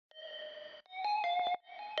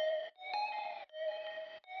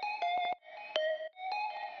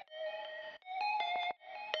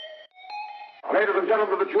Ladies and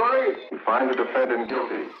gentlemen of the jury, we find the defendant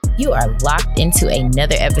guilty. You are locked into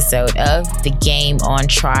another episode of the Game on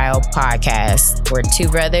Trial podcast, where two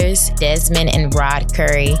brothers, Desmond and Rod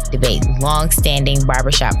Curry, debate long-standing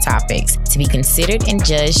barbershop topics to be considered and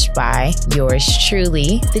judged by yours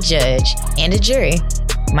truly, the judge, and a jury.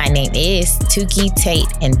 My name is Tuki Tate,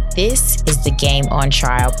 and this is the Game on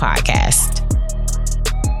Trial podcast.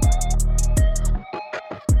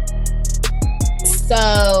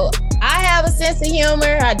 So I have a sense of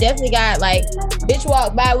humor. I definitely got bitch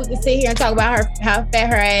walk by. We can sit here and talk about her, how fat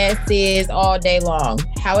her ass is all day long.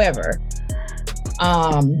 However,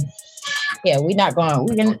 we're not gonna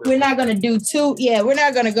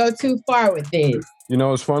go too far with this. You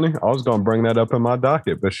know, it's funny. I was gonna bring that up in my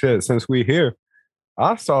docket, but shit, since we here,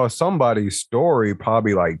 I saw somebody's story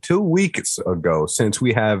probably like 2 weeks ago. Since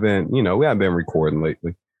we haven't been recording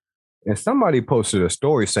lately. And somebody posted a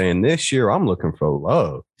story saying, this year I'm looking for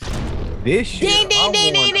love. This year,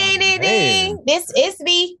 ding. This is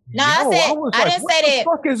me. No, I didn't say that.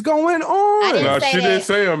 What the fuck is going on? She didn't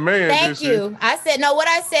say a man. Thank you. I said, no, what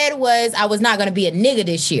I said was I was not going to be a nigga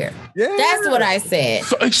this year. Yeah. That's what I said.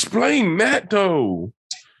 So explain that though.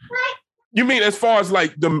 You mean as far as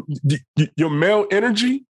like your male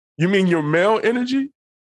energy? You mean your male energy?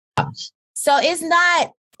 So it's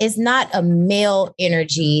not a male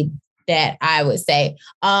energy that I would say.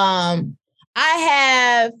 Let's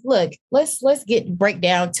break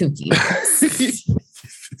down Tuki.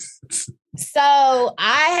 So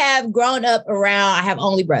I have grown up around, I have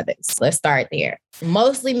only brothers. Let's start there.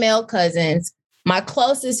 Mostly male cousins. My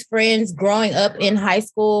closest friends growing up in high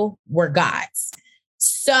school were guys.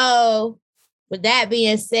 So with that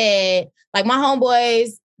being said, like my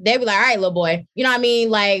homeboys, they be like, all right, little boy. You know what I mean?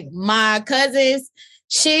 Like my cousins,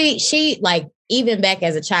 she like, even back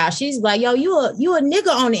as a child, she's like, yo, you a nigga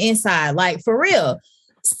on the inside, like for real.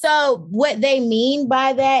 So what they mean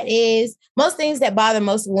by that is most things that bother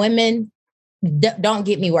most women don't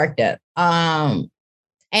get me worked up. And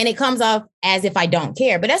it comes off as if I don't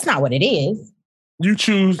care, but that's not what it is. You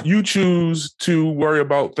choose to worry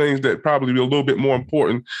about things that probably be a little bit more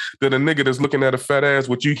important than a nigga that's looking at a fat ass,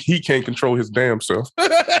 he can't control his damn self.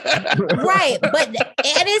 Right. But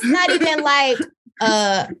it's not even like,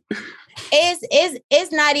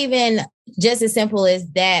 it's not even just as simple as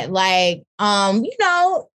that. Like, I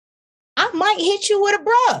might hit you with a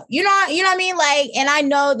bro. You know what I mean? Like, and I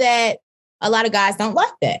know that a lot of guys don't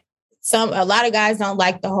like that. A lot of guys don't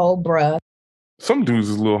like the whole bruh. Some dudes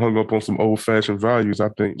is a little hung up on some old fashioned values, I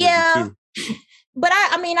think. Yeah. But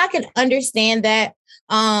I can understand that.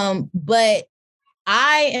 But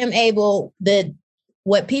I am able,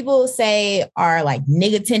 what people say are like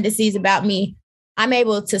nigga tendencies about me, I'm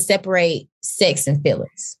able to separate sex and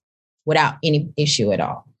feelings without any issue at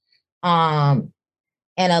all. And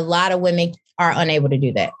a lot of women are unable to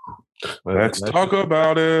do that. Let's talk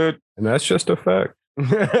about it. And that's just a fact.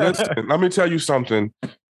 Listen, let me tell you something.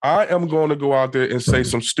 I am going to go out there and say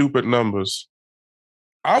some stupid numbers.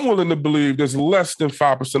 I'm willing to believe there's less than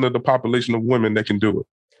 5% of the population of women that can do it.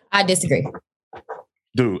 I disagree.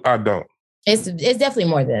 Dude, I don't. It's definitely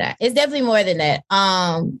more than that. It's definitely more than that.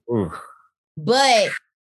 But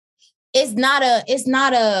it's not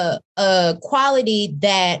a quality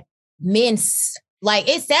that men like.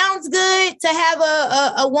 It sounds good to have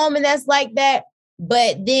a woman that's like that,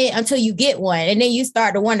 but then until you get one, and then you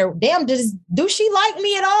start to wonder, damn, do she like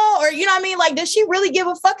me at all? Or you know what I mean? Like, does she really give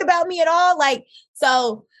a fuck about me at all? Like,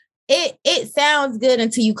 so it sounds good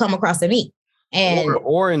until you come across a me. And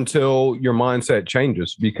or until your mindset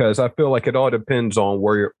changes, because I feel like it all depends on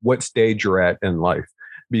what stage you're at in life.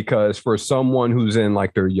 Because for someone who's in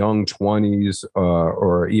like their young 20s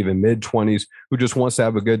or even mid 20s, who just wants to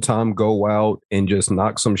have a good time, go out and just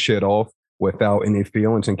knock some shit off without any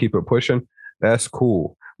feelings and keep it pushing, that's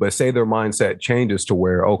cool. But say their mindset changes to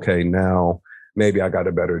where, okay, now maybe I got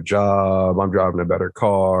a better job, I'm driving a better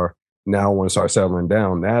car, now I want to start settling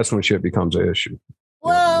down. That's when shit becomes an issue.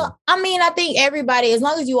 Well, I mean, I think everybody, as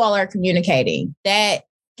long as you all are communicating, that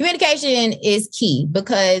communication is key,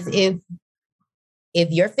 because if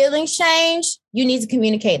your feelings change, you need to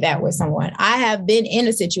communicate that with someone. I have been in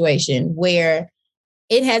a situation where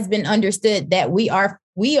it has been understood that we are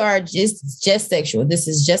just sexual. This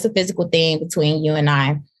is just a physical thing between you and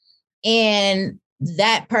I. And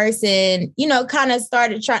that person, kind of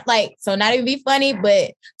started trying, so not even be funny,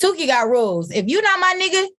 but Tuki got rules. If you're not my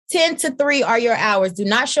nigga, 10 to 3 are your hours. Do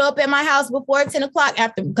not show up at my house before 10 o'clock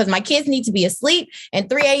because my kids need to be asleep, and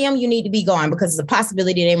 3 a.m. you need to be gone because it's a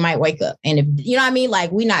possibility they might wake up. And if, you know what I mean?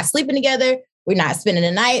 Like, we're not sleeping together. We're not spending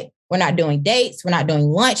the night. We're not doing dates. We're not doing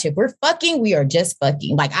lunch. If we're fucking, we are just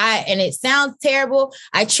fucking. And it sounds terrible.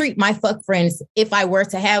 I treat my fuck friends, if I were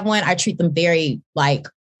to have one, I treat them very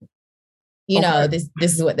this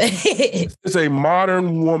is what that is. It's a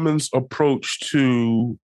modern woman's approach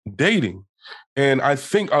to dating. And I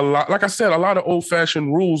think a lot of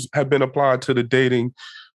old-fashioned rules have been applied to the dating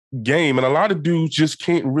game. And a lot of dudes just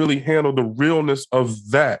can't really handle the realness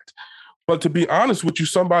of that. But to be honest with you,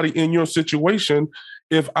 somebody in your situation,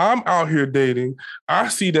 if I'm out here dating, I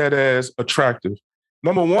see that as attractive.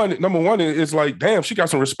 Number one is like, damn, she got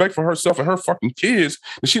some respect for herself and her fucking kids.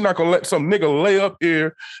 And she's not gonna let some nigga lay up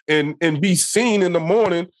here and be seen in the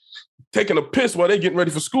morning taking a piss while they getting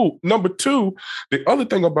ready for school. Number two, the other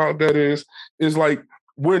thing about that is like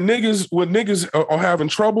where niggas are having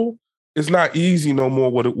trouble, it's not easy no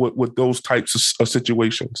more with those types of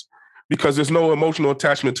situations, because there's no emotional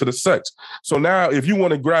attachment to the sex. So now if you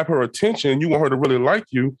want to grab her attention, you want her to really like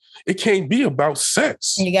you, it can't be about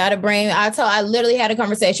sex. You got to I literally had a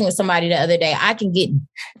conversation with somebody the other day. I can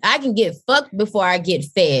get fucked before I get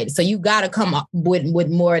fed. So you got to come up with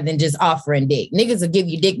more than just offering dick. Niggas will give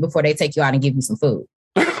you dick before they take you out and give you some food.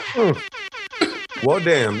 Well,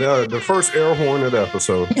 damn, the first air horn of the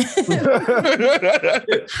episode.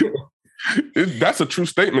 That's a true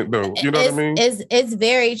statement, though. You know what I mean? It's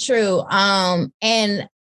very true. And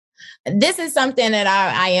this is something that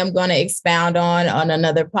I am going to expound on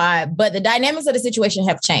another pod. But the dynamics of the situation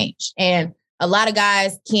have changed, and a lot of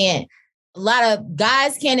guys can't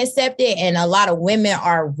accept it, and a lot of women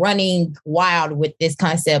are running wild with this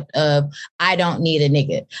concept of I don't need a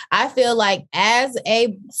nigga. I feel like as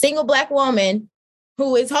a single Black woman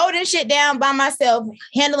who is holding shit down by myself,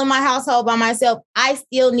 handling my household by myself, I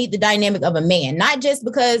still need the dynamic of a man. Not just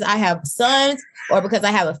because I have sons or because I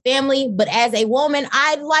have a family, but as a woman,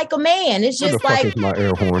 I like a man. It's just like... Fuck is my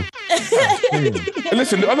air horn? And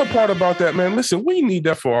listen, the other part about that, man, listen, we need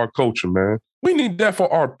that for our culture, man. We need that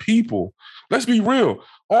for our people. Let's be real.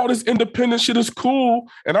 All this independent shit is cool,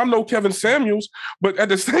 and I'm no Kevin Samuels, but at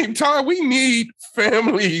the same time, we need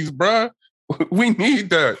families, bruh. We need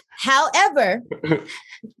that. However,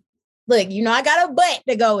 look, I got a butt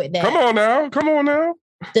to go with that. Come on now.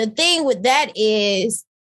 The thing with that is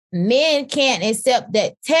men can't accept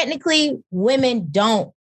that technically women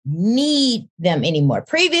don't need them anymore.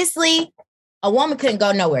 Previously, a woman couldn't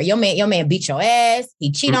go nowhere. Your man beat your ass.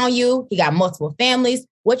 He cheat on you. He got multiple families.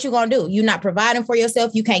 What you gonna do? You're not providing for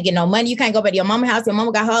yourself. You can't get no money. You can't go back to your mama's house. Your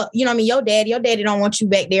mama got her, your daddy don't want you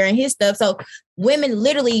back there and his stuff. So women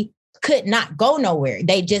literally could not go nowhere.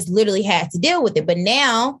 They just literally had to deal with it. But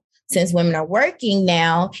now, since women are working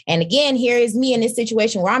now, and again, here is me in this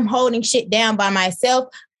situation where I'm holding shit down by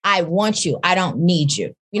myself. I want you. I don't need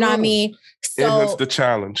you. You know what I mean? So it's the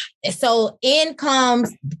challenge. So in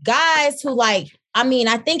comes guys who I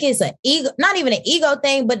think it's an ego, not even an ego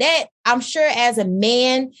thing, but that I'm sure as a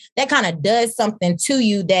man, that kind of does something to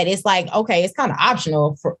you that it's like, okay, it's kind of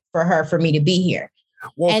optional for me to be here.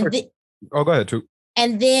 Well, go ahead, too.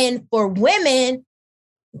 And then for women,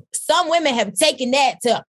 some women have taken that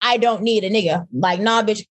to, I don't need a nigga. Like, nah,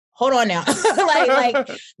 bitch, hold on now.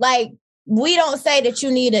 like we don't say that you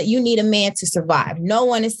need a man to survive. No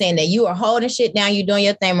one is saying that. You are holding shit down. You're doing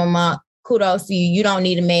your thing, mama. Kudos to you. You don't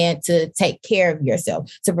need a man to take care of yourself,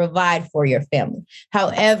 to provide for your family.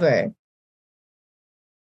 However,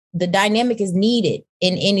 the dynamic is needed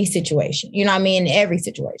in any situation. You know what I mean? In every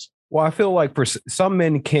situation. Well, I feel like for some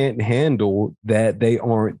men can't handle that they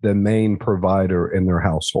aren't the main provider in their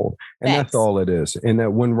household. And That's all it is. And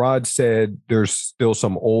that when Rod said there's still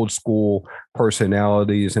some old school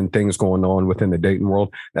personalities and things going on within the dating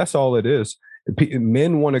world, that's all it is.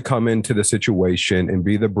 Men want to come into the situation and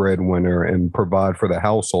be the breadwinner and provide for the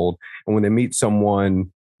household. And when they meet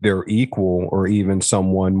someone their equal or even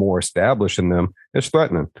someone more established than them, it's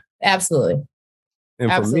threatening. Absolutely.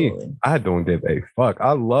 And for me, I don't give a fuck.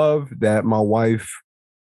 I love that my wife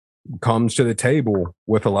comes to the table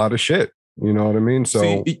with a lot of shit. You know what I mean?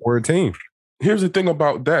 So we're a team. Here's the thing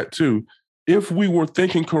about that, too. If we were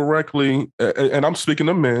thinking correctly, and I'm speaking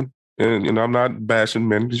to men, and I'm not bashing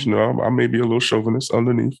men because, I may be a little chauvinist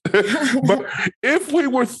underneath. But if we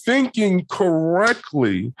were thinking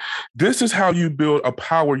correctly, this is how you build a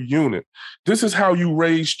power unit. This is how you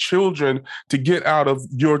raise children to get out of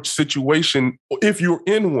your situation if you're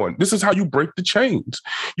in one. This is how you break the chains.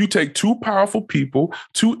 You take two powerful people,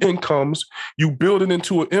 two incomes, you build it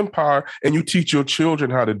into an empire, and you teach your children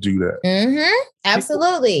how to do that. Mm-hmm.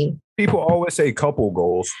 Absolutely. People always say couple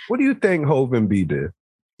goals. What do you think Hov and B did?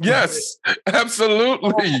 Yes,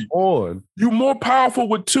 absolutely. You're more powerful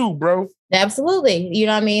with two, bro. Absolutely. You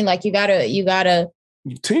know what I mean? Like you gotta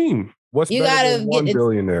team. What's better than one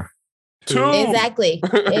billionaire? Two. Exactly.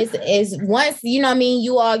 It's once, you know what I mean,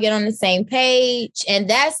 you all get on the same page.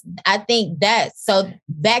 And I think so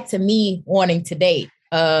back to me wanting to date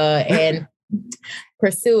and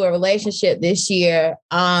pursue a relationship this year.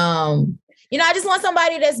 I just want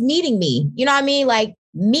somebody that's meeting me. You know what I mean? Like,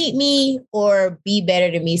 meet me or be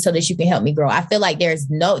better than me so that you can help me grow. I feel like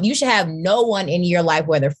you should have no one in your life,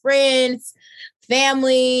 whether friends,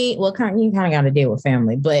 family, you kind of got to deal with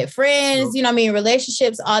family, but friends, you know what I mean,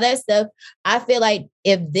 relationships, all that stuff. I feel like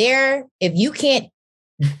if you can't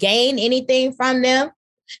gain anything from them,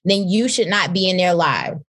 then you should not be in their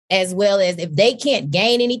life. As well as if they can't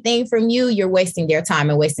gain anything from you, you're wasting their time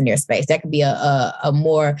and wasting their space. That could be a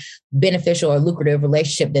more beneficial or lucrative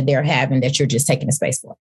relationship that they're having that you're just taking the space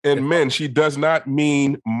for. And men, she does not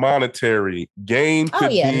mean monetary. Gain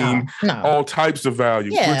could mean all types of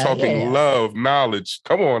value. We're talking love, knowledge.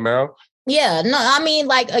 Come on now. Yeah, no, I mean,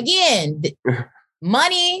 like, again,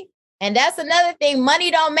 money. And that's another thing. Money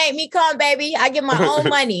don't make me come, baby. I get my own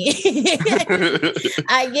money.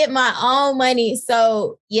 I get my own money.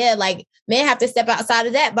 So yeah, like, men have to step outside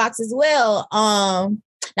of that box as well.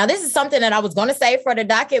 Now this is something that I was going to say for the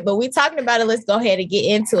docket, but we're talking about it. Let's go ahead and get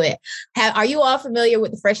into it. Are you all familiar with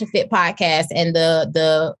the Fresh and Fit podcast and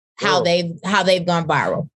how they've gone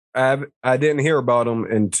viral? I didn't hear about them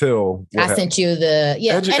until I sent you the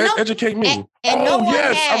educate me. And no one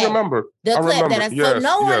I remember the clip that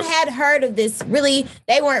no one had heard of this. Really,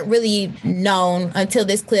 they weren't really known until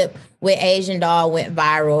this clip with Asian Doll went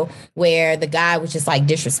viral, where the guy was just like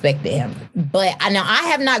disrespecting him. But I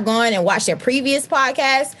have not gone and watched their previous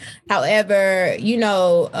podcast. However,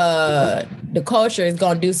 the culture is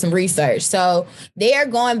going to do some research. So they are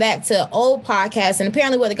going back to old podcasts. And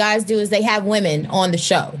apparently what the guys do is they have women on the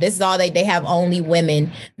show. This is all they have only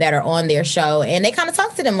women that are on their show. And they kind of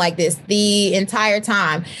talk to them like this the entire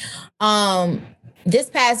time. This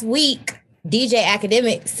past week, DJ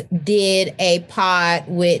Academics did a pod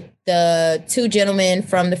with the two gentlemen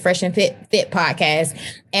from the Fresh and Fit podcast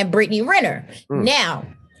and Brittany Renner. Now,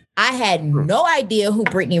 I had no idea who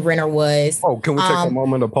Brittany Renner was. Oh, can we take a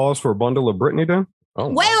moment to pause for a bundle of Brittany then? Oh,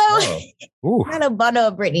 wait. Not a bundle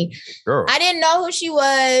of Brittany. Girl. I didn't know who she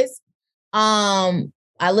was. I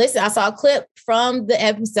saw a clip from the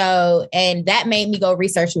episode, and that made me go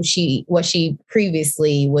research what she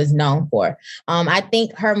previously was known for. I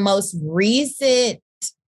think her most recent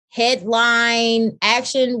headline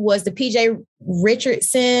action was the PJ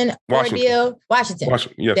Richardson ordeal. Washington. Yes.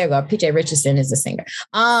 There you go. PJ Richardson is a singer.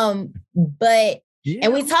 And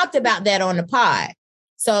we talked about that on the pod.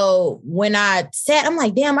 So when I said, I'm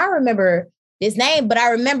like, damn, I remember this name, but I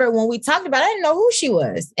remember when we talked about it, I didn't know who she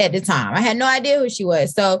was at the time. I had no idea who she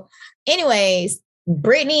was. So anyways,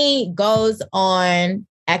 Brittany goes on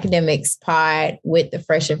Academics pod with the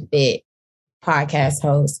Fresh and Fit podcast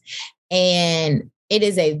host. And it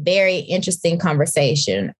is a very interesting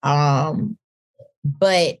conversation.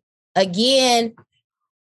 But again,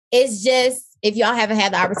 it's just, if y'all haven't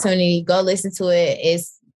had the opportunity, go listen to it.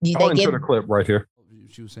 I'll insert a clip right here.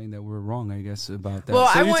 She was saying that we're wrong, I guess, about that. Well,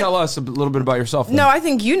 so tell us a little bit about yourself. Then. No, I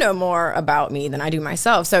think you know more about me than I do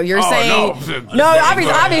myself. So you're saying... No,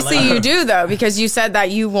 obviously you do, though, because you said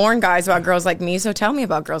that you warn guys about girls like me. So tell me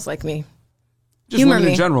about girls like me. Just women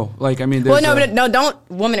in general. Like, I mean... don't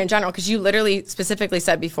women in general, because you literally specifically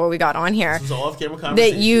said before we got on here... This was off-camera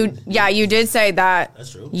conversation. That you did say that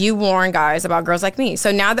that's true. You warn guys about girls like me.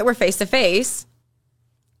 So now that we're face-to-face,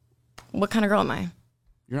 what kind of girl am I?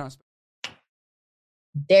 You're not...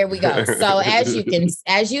 There we go. So as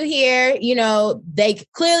you hear, they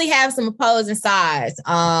clearly have some opposing sides.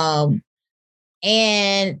 And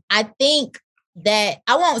I think that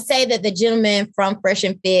I won't say that the gentlemen from Fresh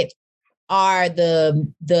and Fit are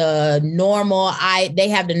the normal. They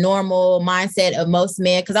have the normal mindset of most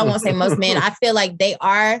men, because I won't say most men. I feel like they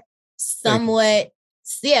are somewhat.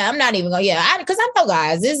 Yeah, I'm not even going. Yeah, because I know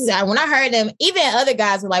guys. This is when I heard them. Even other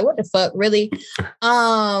guys were like, "What the fuck, really?"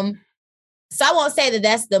 So I won't say that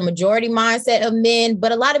that's the majority mindset of men,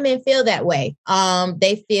 but a lot of men feel that way.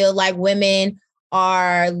 They feel like women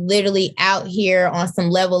are literally out here on some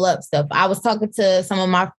level up stuff. I was talking to some of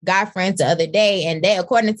my guy friends the other day, and they,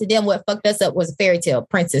 according to them, what fucked us up was fairy tale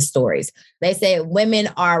princess stories. They said women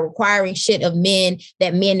are requiring shit of men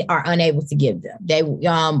that men are unable to give them. They,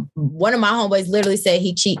 one of my homeboys literally said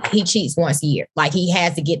he cheats once a year. Like, he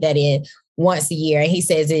has to get that in once a year. And he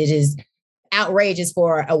says it is outrageous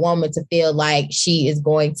for a woman to feel like she is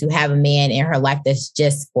going to have a man in her life that's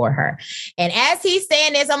just for her. And as he's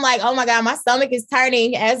saying this, I'm like, oh my God, my stomach is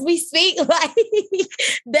turning as we speak. Like,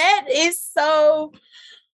 that is so,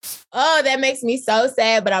 that makes me so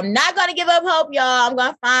sad, but I'm not going to give up hope, y'all. I'm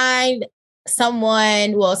going to find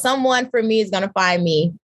someone for me is going to find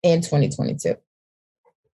me in 2022.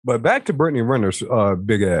 But back to Brittany Renner's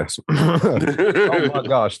big ass. Oh my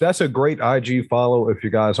gosh, that's a great IG follow if you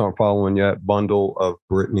guys aren't following yet. Bundle of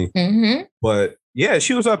Brittany. Mm-hmm. But yeah,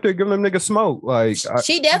 she was up there giving them niggas smoke. Like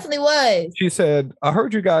she definitely was. She said, "I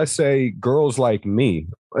heard you guys say girls like me.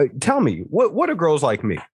 Tell me what are girls like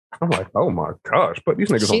me?" I'm like, "Oh my gosh!" But these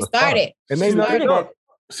niggas. She started, and they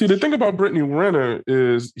See, the thing about Brittany Renner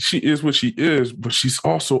is she is what she is, but she's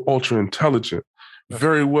also ultra intelligent.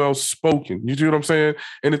 Very well spoken. You see what I'm saying?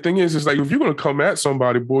 And the thing is like if you're gonna come at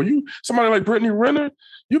somebody, boy, somebody like Brittany Renner,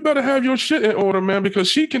 you better have your shit in order, man, because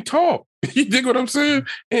she can talk. You dig what I'm saying?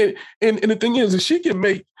 And the thing is she can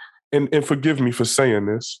make, and forgive me for saying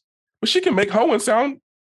this, but she can make hoeing sound,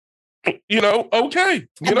 okay. You know what I'm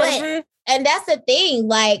saying? And that's the thing,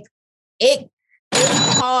 like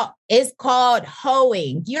it's called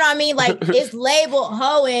hoeing. You know what I mean? Like it's labeled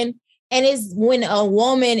hoeing, and it's when a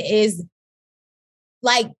woman is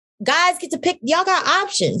like, guys get to pick, y'all got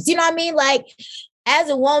options. You know what I mean? Like, as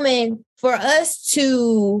a woman, for us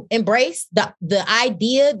to embrace the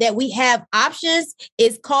idea that we have options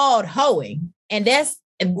is called hoeing. And that's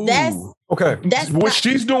okay. What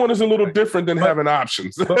she's doing is a little different than having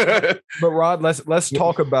options. but Rod, let's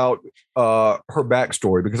talk about her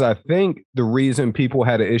backstory, because I think the reason people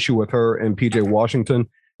had an issue with her and PJ Washington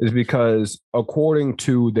is because, according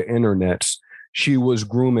to the internets, she was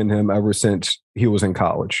grooming him ever since he was in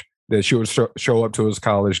college. That she would show up to his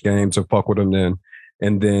college games and fuck with him then.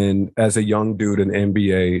 And then as a young dude in the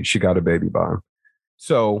NBA, she got a baby by him.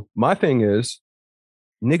 So my thing is,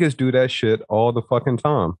 niggas do that shit all the fucking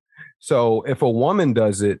time. So if a woman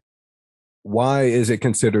does it, why is it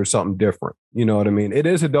considered something different? You know what I mean? It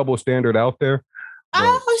is a double standard out there.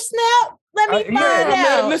 Oh, snap. Let me find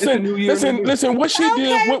out. Listen. What she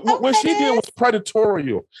did, what she did was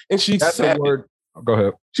predatorial, and that's said a word. Go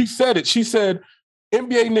ahead. She said it. She said,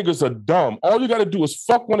 "NBA niggas are dumb. All you got to do is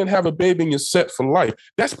fuck one and have a baby, and you're set for life."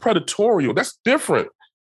 That's predatorial. That's different.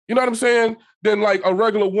 You know what I'm saying? Than like a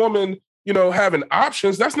regular woman, having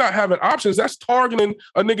options. That's not having options. That's targeting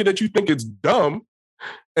a nigga that you think is dumb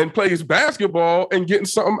and plays basketball and getting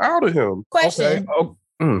something out of him. Question.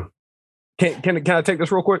 Okay. Can I take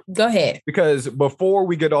this real quick? Go ahead. Because before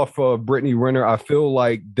we get off of Brittany Renner, I feel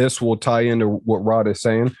like this will tie into what Rod is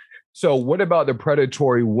saying. So what about the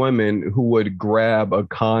predatory women who would grab a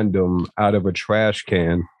condom out of a trash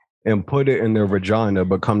can and put it in their vagina,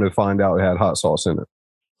 but come to find out it had hot sauce in it?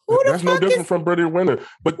 That's no different from Brittany Renner.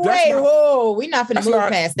 But we're not finna move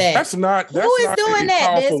past that. That's not doing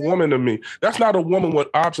that, powerful woman to me. That's not a woman with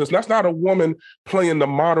options. That's not a woman playing the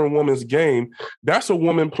modern woman's game. That's a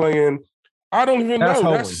woman playing, I don't even know.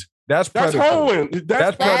 Hoeing. That's hoeing.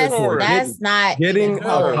 That's predatory. That's not getting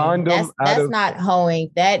a condom. That's not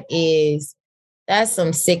hoeing. That's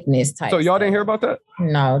some sickness type. So y'all stuff. Didn't hear about that?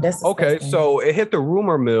 No, that's okay. So it hit the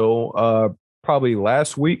rumor mill probably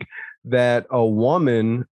last week that a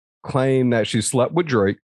woman claimed that she slept with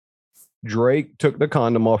Drake. Drake took the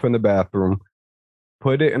condom off in the bathroom,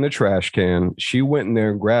 put it in the trash can. She went in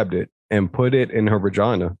there and grabbed it and put it in her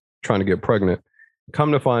vagina, trying to get pregnant.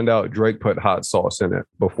 Come to find out, Drake put hot sauce in it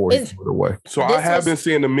before he threw it away. So I have been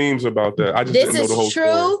seeing the memes about that. I just didn't know the whole story.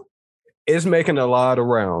 This is true? It's making a lot of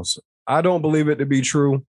rounds. I don't believe it to be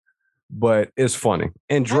true, but it's funny.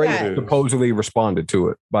 And Drake supposedly responded to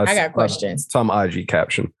it by some IG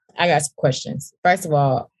caption. I got some questions. First of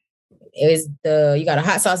all, you got a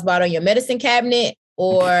hot sauce bottle in your medicine cabinet,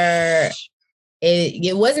 or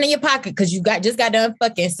it wasn't in your pocket because you just got done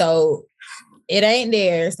fucking, so it ain't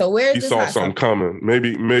there. So where's he saw something coming?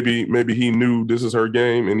 Maybe he knew this is her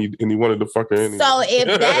game and he wanted to fuck her anyway. So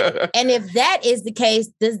if that is the case,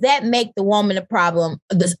 does that make the woman a problem?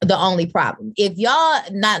 The only problem? If y'all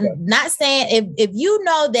not saying if you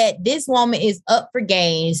know that this woman is up for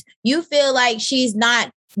gains, you feel like she's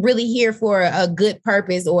not really here for a good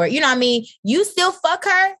purpose, or you know what I mean, you still fuck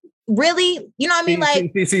her, really? You know what I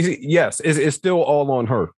mean? Yes, it's still all on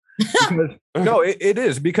her. Because, no, it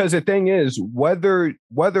is, because the thing is, whether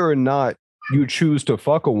or not you choose to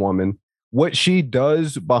fuck a woman, what she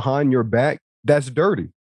does behind your back, that's dirty.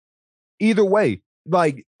 Either way,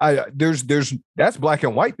 like there's that's black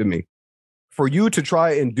and white to me. For you to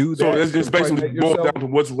try and do that, so it's basically boiled down to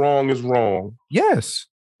what's wrong is wrong. Yes.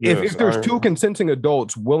 If there's two consenting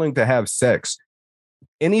adults willing to have sex,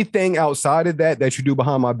 anything outside of that you do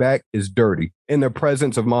behind my back is dirty. In the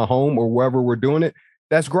presence of my home or wherever we're doing it,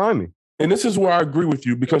 that's grimy. And this is where I agree with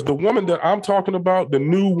you, because the woman that I'm talking about, the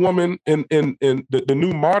new woman and the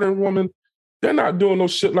new modern woman, they're not doing no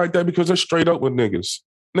shit like that because they're straight up with niggas.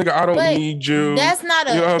 Nigga, I don't need you. That's not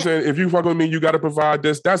you know what I'm saying? If you fuck with me, you got to provide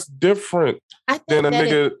this. That's different than a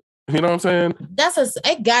nigga. You know what I'm saying?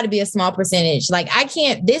 It got to be a small percentage. Like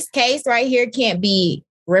this case right here can't be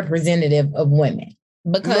representative of women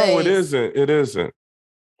because no, it isn't. It isn't.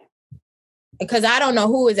 Because I don't know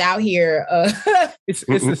who is out here. It's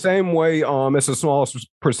the same way. It's a small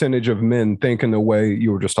percentage of men thinking the way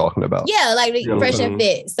you were just talking about. Yeah, like fresh and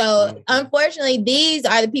fit. So unfortunately, these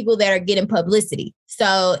are the people that are getting publicity.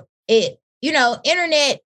 So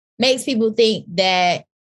internet makes people think that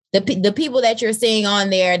the people that you're seeing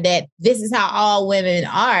on there, that this is how all women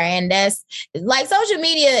are. And that's like social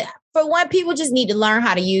media. For one, people just need to learn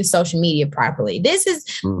how to use social media properly. This is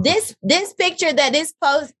this picture that this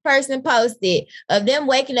person posted of them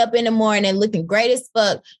waking up in the morning looking great as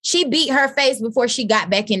fuck. She beat her face before she got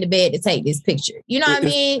back into bed to take this picture. You know what I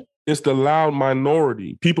mean? It's the loud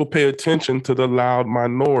minority. People pay attention to the loud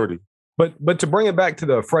minority. But to bring it back to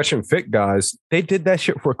the fresh and fit guys, they did that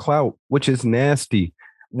shit for clout, which is nasty.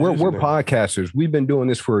 We're podcasters. We've been doing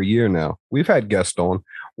this for a year now. We've had guests on.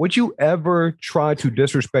 Would you ever try to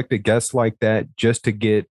disrespect a guest like that just to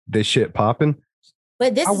get this shit popping?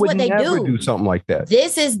 But this is what they do something like that.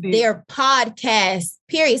 This is their podcast,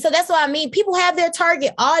 period. So that's what I mean. People have their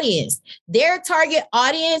target audience. Their target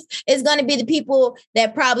audience is going to be the people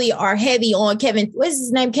that probably are heavy on Kevin. What's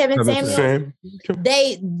his name? Kevin Samuels.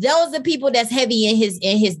 Those are the people that's heavy in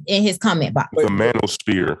his comment box. The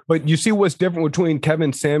manosphere. But you see what's different between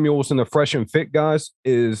Kevin Samuels and the fresh and fit guys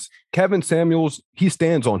is Kevin Samuels, he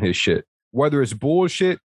stands on his shit. Whether it's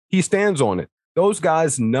bullshit, he stands on it. Those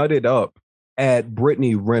guys nutted up at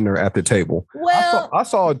Brittany Renner at the table. Well, I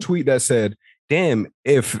saw a tweet that said, damn,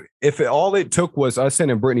 if all it took was us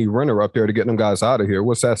sending Brittany Renner up there to get them guys out of here,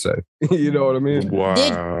 what's that say? You know what I mean?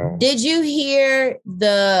 Wow. Did you hear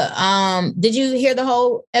the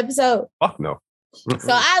whole episode? Fuck no. So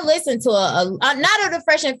I listened to not of the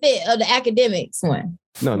fresh and fit, of the academics one.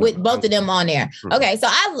 With both of them on there. Okay, so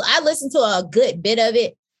I listened to a good bit of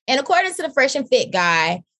it. And according to the fresh and fit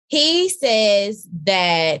guy, he says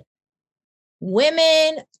that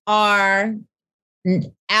women are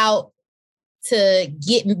out to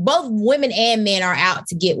get, both women and men are out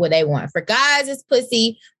to get what they want. For guys, it's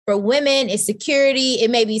pussy. For women, it's security.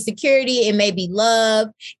 It may be security. It may be love.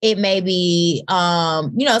 It may be,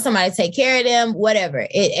 somebody to take care of them, whatever.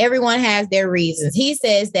 Everyone has their reasons. He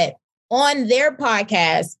says that on their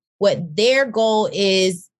podcast, what their goal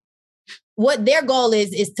is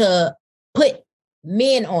to put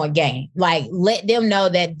men on game. Like, let them know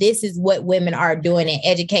that this is what women are doing and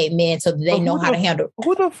educate men so that they know how to handle.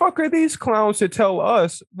 Who the fuck are these clowns to tell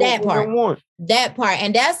us that what women want? That part.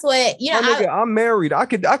 And that's what, I'm married. I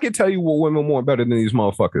could tell you what women want better than these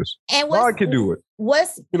motherfuckers. And I could do it.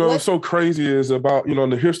 What's so crazy is about, in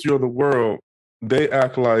the history of the world, they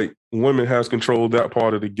act like women has controlled that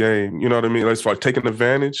part of the game. You know what I mean? It's like taking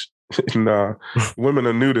advantage. Nah, women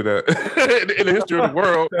are new to that in the history of the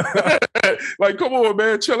world. Like, come on,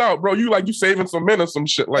 man, chill out, bro. You saving some men or some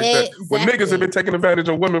shit like that. When niggas have been taking advantage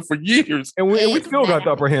of women for years, and we still got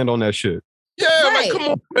the upper hand on that shit. Yeah, right. Like,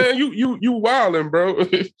 come on, man, you wilding, bro.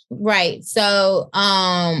 Right. So,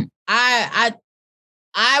 I'll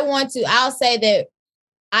say that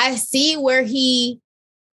I see where he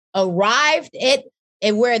arrived at.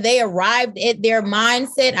 And where they arrived at their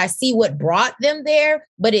mindset, I see what brought them there,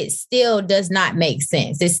 but it still does not make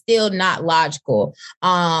sense. It's still not logical.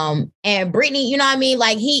 And Brittany, you know what I mean?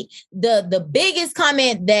 Like the biggest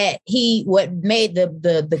comment that what made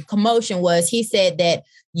the commotion was he said that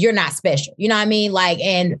you're not special. You know what I mean? Like,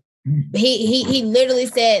 and he literally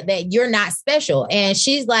said that you're not special. And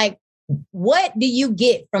she's like, what do you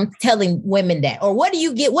get from telling women that? Or what do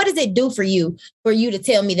you get? What does it do for you to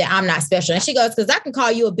tell me that I'm not special? And she goes, because I can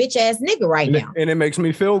call you a bitch ass nigga right now. And it makes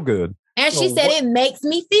me feel good. And she said, it makes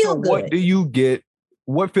me feel good. What do you get?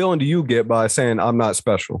 What feeling do you get by saying I'm not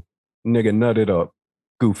special? Nigga, nut it up.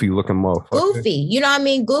 Goofy looking motherfucker. Goofy. You know what I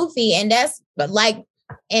mean? Goofy. And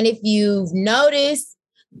and if you've noticed,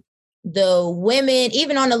 the women,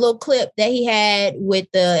 even on the little clip that he had with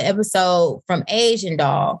the episode from Asian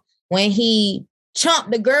Doll, when he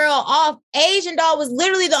chumped the girl off, Asian Doll was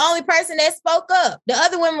literally the only person that spoke up. The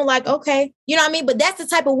other women were like, okay, you know what I mean? But that's the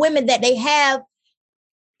type of women that they have.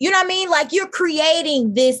 You know what I mean? Like, you're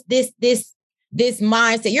creating this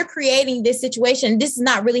mindset. You're creating this situation. This is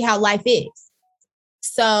not really how life is.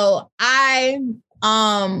 So I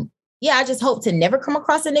just hope to never come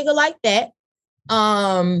across a nigga like that.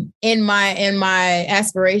 in my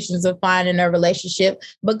aspirations of finding a relationship,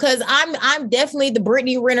 because I'm definitely the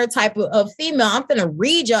Brittany Renner type of female. I'm gonna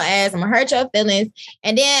read your ass, I'm gonna hurt your feelings.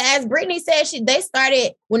 And then as Brittany said, they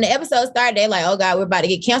started when the episode started, they're like, oh God, we're about to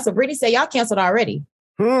get canceled. Brittany said, y'all canceled already.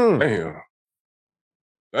 Damn.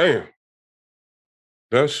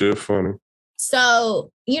 That shit funny.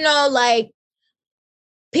 So, like,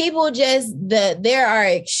 people there are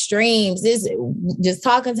extremes. This just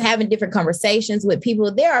having different conversations with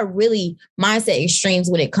people. There are really mindset extremes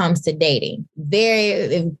when it comes to dating.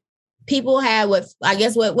 People have what they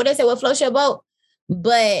say, what floats your boat.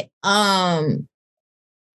 But I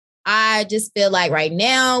just feel like right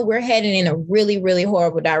now we're heading in a really, really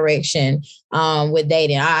horrible direction with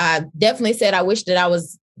dating. I definitely said I wish that I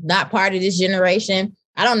was not part of this generation.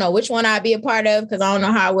 I don't know which one I'd be a part of because I don't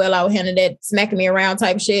know how well I would handle that smacking me around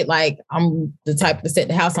type shit. Like, I'm the type to set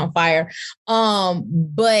the house on fire.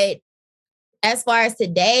 But as far as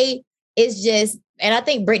today, it's just, and I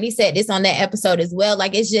think Brittany said this on that episode as well,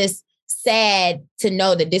 like, it's just sad to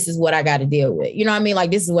know that this is what I got to deal with. You know what I mean?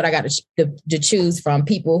 Like, this is what I got to choose from,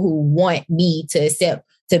 people who want me to accept,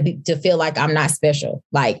 to feel like I'm not special.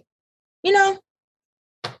 Like,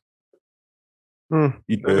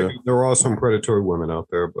 There are some predatory women out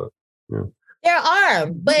there, but yeah. There are,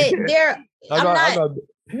 but I'm not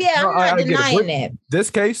denying that. This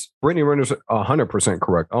case, Brittany Renner's 100%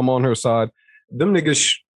 correct. I'm on her side. Them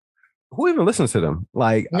niggas, who even listens to them?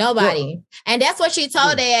 Like, nobody. And that's what she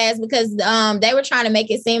told their ass, because they were trying to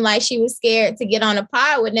make it seem like she was scared to get on a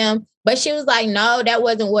pod with them. But she was like, no, that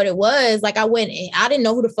wasn't what it was. Like, I didn't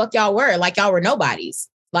know who the fuck y'all were. Like, y'all were nobodies.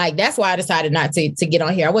 Like, that's why I decided not to get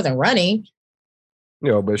on here. I wasn't running.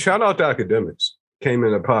 But shout out to Academics. Came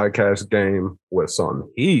in the podcast game with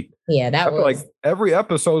some heat. Yeah, I feel like every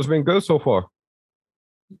episode's been good so far.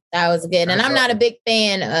 That was good. And I'm not a big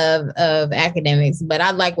fan of Academics, but I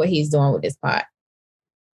like what he's doing with this pod.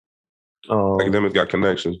 Academics got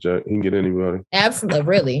connections, Jack. He can get anybody. Absolutely,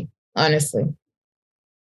 really, honestly.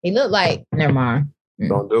 He looked like, never mind.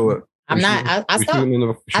 Don't do it. I stopped.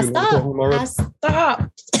 I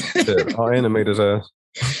stopped. Yeah, I'll animate his ass.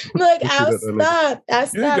 Look, I stopped.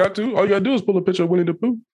 You ain't got to. All you gotta do is pull a picture of Winnie the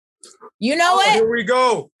Pooh. You know what? Here we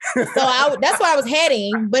go. So that's where I was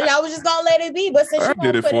heading, but I was just gonna let it be. But since I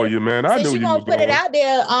did it for you, man. I knew you gonna put it out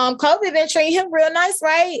there. COVID been treating him real nice,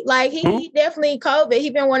 right? Like he definitely COVID. He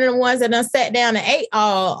been one of the ones that done sat down and ate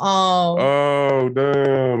all. Oh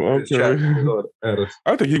damn. Okay.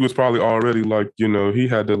 I think he was probably already like, he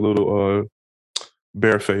had the little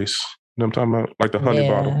bare face. You know what I'm talking about? Like the honey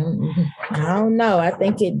bottle. I don't know. I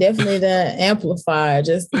think it definitely amplified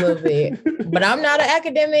just a little bit. But I'm not an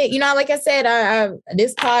academic. Like I said,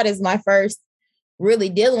 this pod is my first really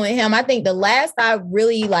dealing with him. I think the last I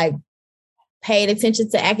really paid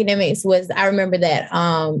attention to Academics was, I remember that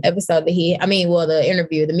episode that the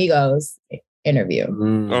interview, the Migos interview.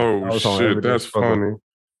 Oh shit, that's funny.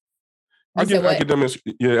 I give Academics,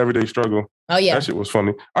 everyday struggle. Oh yeah, that shit was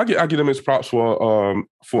funny. I give Academics props for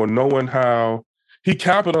knowing how he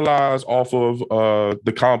capitalized off of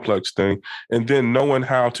the complex thing, and then knowing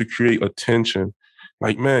how to create attention.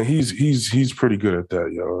 Like, man, he's pretty good at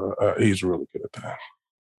that, yo. He's really good at that.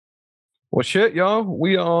 Well, shit, y'all.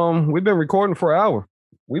 We've been recording for an hour.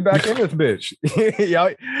 We back in this bitch.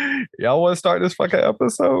 y'all want to start this fucking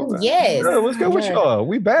episode? Yes. Yeah, what's good with y'all?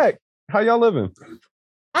 We back. How y'all living?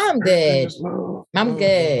 I'm good. I'm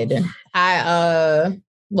good.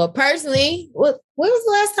 Personally, when was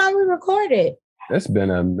the last time we recorded? It's been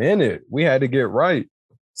a minute. We had to get right.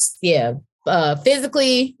 Yeah.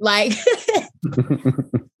 Physically,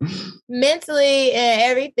 mentally, and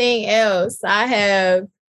everything else. I have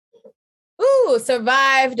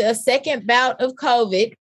survived a second bout of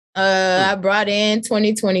COVID. I brought in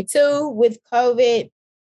 2022 with COVID.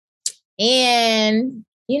 And,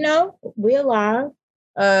 we're alive.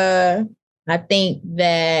 I think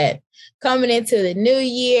that coming into the new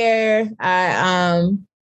year, I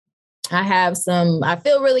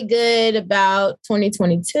feel really good about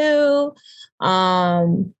 2022.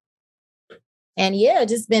 And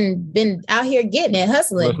just been out here getting it,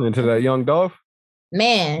 hustling. Listening to that Young Dolph?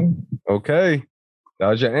 Man. Okay. That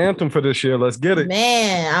was your anthem for this year. Let's get it.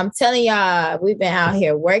 Man, I'm telling y'all, we've been out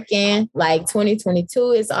here working.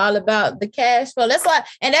 2022 is all about the cash flow. That's what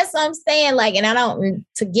I'm saying. And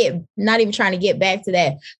not even trying to get back to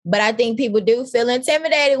that, but I think people do feel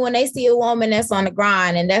intimidated when they see a woman that's on the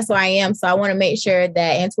grind, and that's where I am. So I want to make sure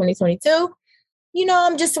that in 2022,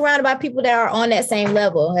 I'm just surrounded by people that are on that same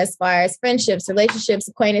level as far as friendships, relationships,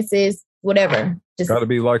 acquaintances, whatever. Just gotta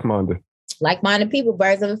be like-minded. Like-minded people,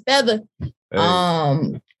 birds of a feather. Hey,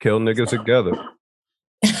 kill niggas together.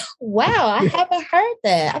 Wow, I haven't heard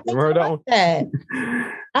that. I think Never heard I like that.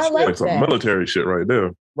 I like Like some that. military shit right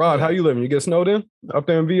there. Rod, how you living? You get snowed in up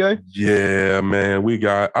there in VA? Yeah, man. We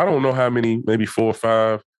got, I don't know how many, maybe 4 or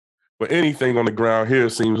 5, but anything on the ground here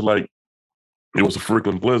seems like it was a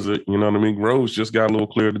freaking blizzard. You know what I mean? Roads just got a little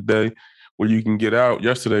clear today where you can get out.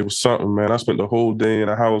 Yesterday was something, man. I spent the whole day in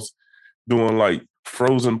the house doing like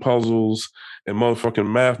frozen puzzles and motherfucking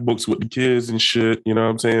math books with the kids and shit. You know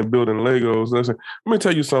what I'm saying? Building Legos. Listen, let me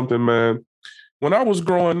tell you something, man. When I was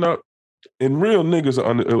growing up, and real niggas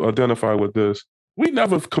identify with this, we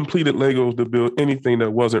never completed Legos to build anything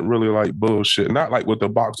that wasn't really like bullshit. Not like what the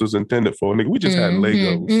box was intended for, nigga. We just had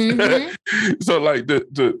Legos. So like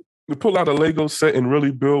to pull out a Lego set and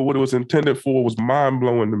really build what it was intended for was mind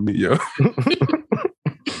blowing to me, yo.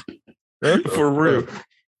 For real.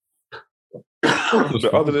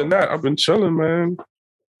 But other than that, I've been chilling, man.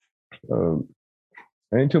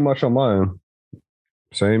 Ain't too much on mine.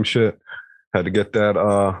 Same shit. Had to get that.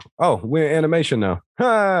 We're in animation now.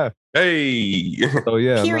 Ha! Hey. So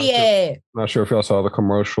yeah. Period. Not sure if y'all saw the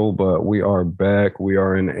commercial, but we are back. We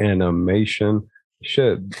are in animation.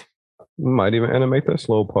 Shit. We might even animate that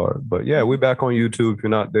slow part. But yeah, we're back on YouTube. If you're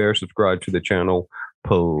not there, subscribe to the channel,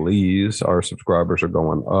 please. Our subscribers are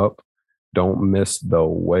going up. Don't miss the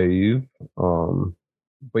wave.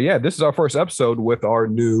 But yeah, this is our first episode with our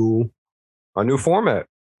new format.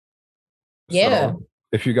 Yeah. So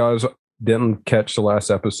if you guys didn't catch the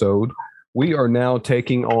last episode, we are now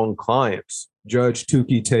taking on clients. Judge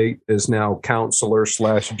Tukey Tate is now counselor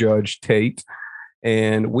 / Judge Tate.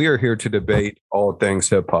 And we are here to debate all things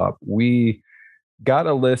hip hop. We got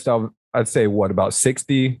a list of, I'd say, about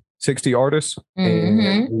 60 artists.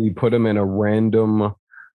 And we put them in a random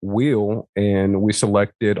wheel and we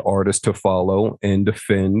selected artists to follow and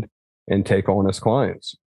defend and take on as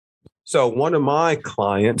clients. So one of my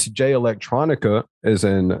clients, Jay Electronica, is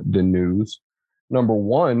in the news. Number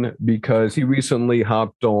one, because he recently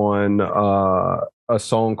hopped on a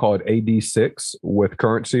song called AD6 with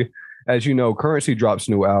Currency. As you know, Currency drops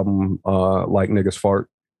new album like niggas fart.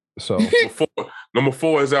 So number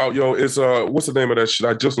 4 is out, yo. It's what's the name of that shit?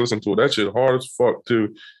 I just listened to it. That shit hard as fuck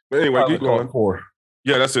too. But anyway, keep going. 4.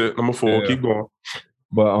 Yeah, that's it. Number 4. Yeah. Keep going.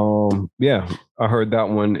 But yeah, I heard that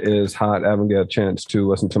one is hot. I haven't got a chance to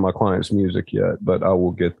listen to my client's music yet, but I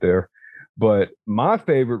will get there. But my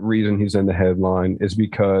favorite reason he's in the headline is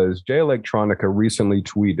because Jay Electronica recently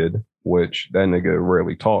tweeted, which that nigga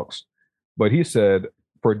rarely talks, but he said,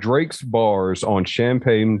 for Drake's bars on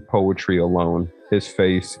Champagne Poetry alone, his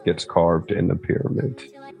face gets carved in the pyramid.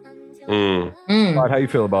 How you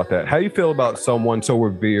feel about that? How you feel about someone so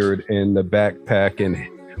revered in the backpack and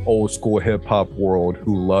old school hip hop world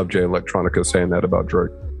who love Jay Electronica saying that about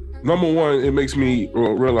Drake? Number one, it makes me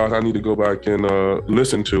realize I need to go back and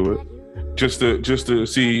listen to it just to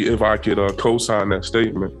see if I could co-sign that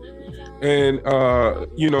statement. And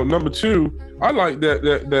number 2, I like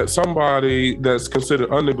that somebody that's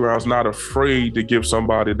considered underground is not afraid to give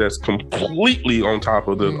somebody that's completely on top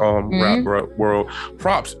of the rap world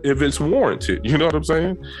props if it's warranted. You know what I'm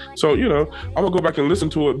saying? So, I'm gonna go back and listen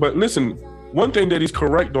to it. But listen, one thing that he's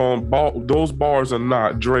correct on, those bars are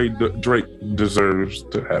not Drake deserves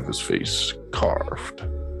to have his face carved.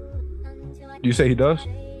 You say he does?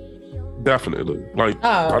 Definitely. Like,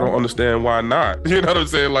 I don't understand why not. You know what I'm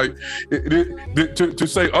saying? Like, to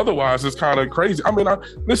say otherwise is kind of crazy. I mean,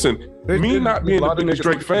 listen, me not being the biggest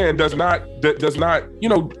Drake fan does not,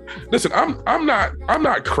 listen, I'm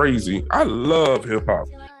not crazy. I love hip hop.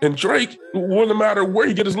 And Drake, no matter where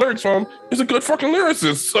he get his lyrics from, is a good fucking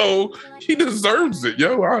lyricist. So he deserves it,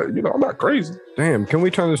 yo. I'm not crazy. Damn, can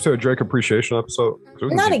we turn this to a Drake appreciation episode?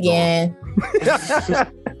 Not again.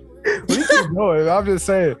 I'm just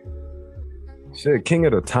saying. Shit, king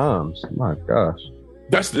of the times. My gosh.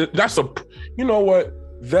 You know what?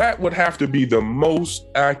 That would have to be the most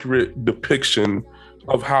accurate depiction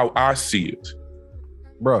of how I see it.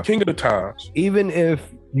 Bro. King of the times. Even if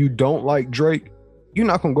you don't like Drake, you're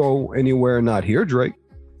not going to go anywhere and not hear Drake.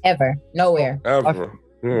 Ever. Nowhere. Ever.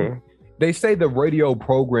 Yeah. They say the radio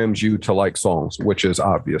programs you to like songs, which is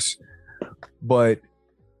obvious. But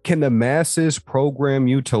can the masses program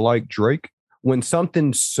you to like Drake? When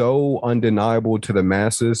something's so undeniable to the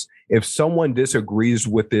masses, if someone disagrees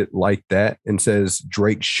with it like that and says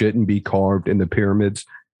Drake shouldn't be carved in the pyramids,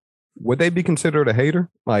 would they be considered a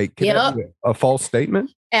hater? Like, can that be a false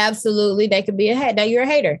statement? Absolutely. They could be a hater. Now you're a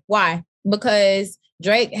hater. Why? Because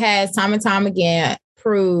Drake has time and time again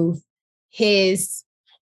proved his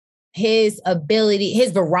ability,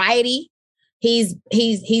 his variety,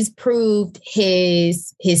 He's proved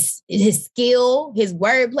his skill, his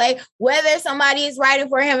wordplay. Whether somebody is writing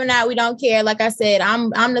for him or not, we don't care. Like I said,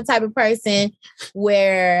 I'm the type of person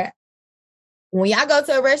where when y'all go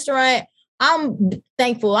to a restaurant, I'm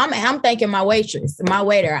thankful. I'm thanking my waitress, my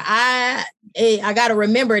waiter. I got to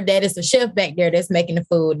remember that it's a chef back there that's making the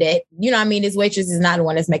food. That, you know what I mean? This waitress is not the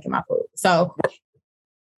one that's making my food. So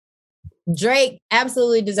Drake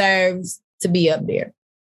absolutely deserves to be up there.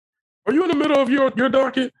 Are you in the middle of your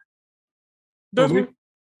docket? Desmond?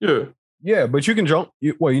 Yeah. Yeah, but you can jump.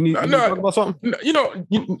 You need to talk about something? You know,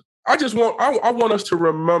 I want us to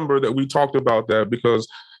remember that we talked about that, because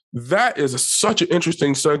that is such an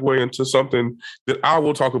interesting segue into something that I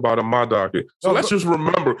will talk about in my docket. So let's just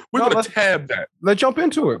remember, we're going to tab that. Let's jump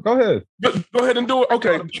into it. Go ahead. Go ahead and do it.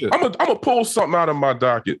 Okay. I'm gonna pull something out of my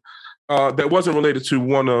docket that wasn't related to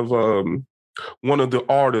one of the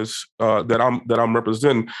artists that I'm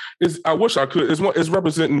representing. I wish I could. It's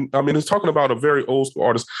representing. I mean, it's talking about a very old school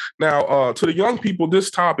artist. Now, to the young people,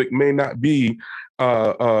 this topic may not be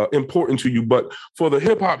important to you, but for the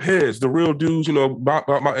hip hop heads, the real dudes, you know, about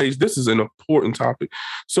my age, this is an important topic.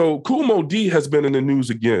 So, Kool Moe Dee has been in the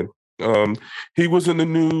news again. He was in the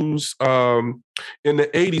news in the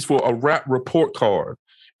 80s for a rap report card.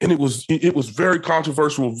 And it was very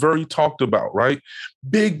controversial, very talked about, right?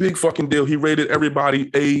 Big fucking deal. He rated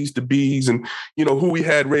everybody A's to B's, and you know who he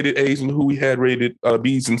had rated A's and who he had rated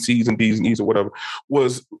B's and C's and D's and E's or whatever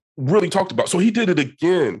was really talked about. So he did it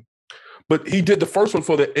again, but he did the first one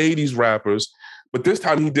for the 80s rappers, but this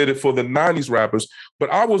time he did it for the 90s rappers. But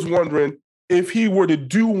I was wondering if he were to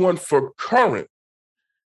do one for current,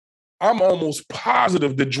 I'm almost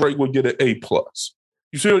positive that Drake would get an A+.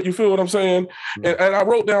 You feel what I'm saying? And I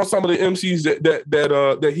wrote down some of the MCs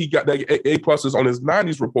that he got that A+ on his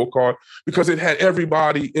 90s report card, because it had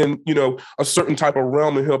everybody in, you know, a certain type of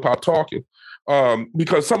realm in hip hop talking.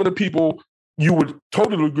 Because some of the people you would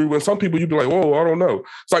totally agree with, some people you'd be like, oh, I don't know.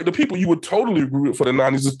 It's like the people you would totally agree with for the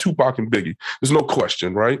 90s is Tupac and Biggie. There's no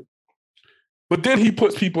question, right? But then he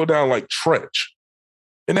puts people down like Treach.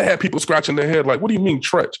 And they had people scratching their head like, what do you mean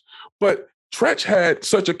Treach? But Treach had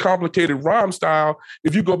such a complicated rhyme style.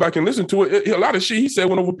 If you go back and listen to it, a lot of shit he said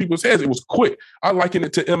went over people's heads. It was quick. I liken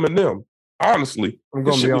it to Eminem. Honestly, I'm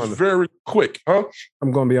going to be honest. It was very quick, huh?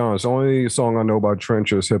 I'm going to be honest. The only song I know about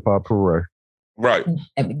Trench is Hip Hop Hooray. Right.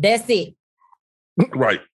 That's it.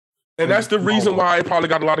 Right. And that's the reason why it probably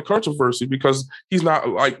got a lot of controversy, because he's not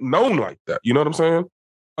like known like that. You know what I'm saying?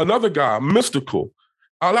 Another guy, Mystical.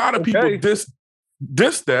 A lot of people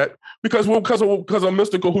diss that because of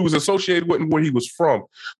Mystical, who was associated with where he was from.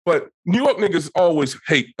 But New York niggas always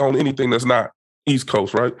hate on anything that's not East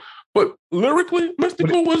Coast, right? But lyrically,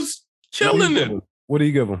 Mystical was killing it. What do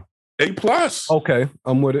you give him? A+. Okay,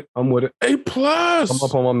 I'm with it. A+. I'm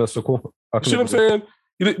up on my Mystical. See what I'm saying?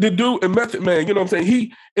 The dude and Method Man, you know what I'm saying?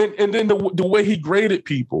 He and then the way he graded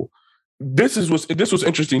people. This was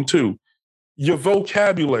interesting too. Your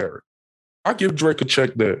vocabulary. I give Drake a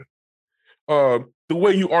check there. The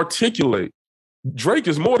way you articulate. Drake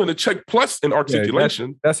is more than a check plus in articulation.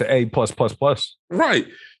 Yeah, that's an A+++. Right.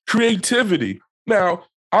 Creativity. Now,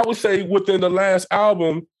 I would say within the last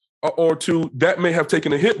album or two, that may have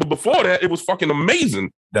taken a hit, but before that, it was fucking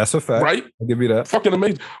amazing. That's a fact. Right? I'll give you that. Fucking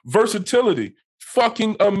amazing. Versatility.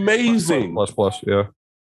 Fucking amazing. Plus, yeah.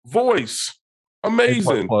 Voice.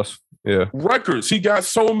 Amazing. A++, yeah. Records. He got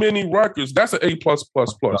so many records. That's an A+++.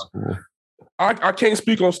 I can't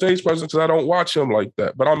speak on stage presence because I don't watch him like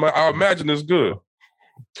that, but I imagine it's good.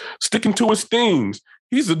 Sticking to his themes.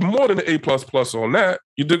 He's more than an A++ on that.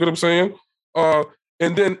 You dig what I'm saying?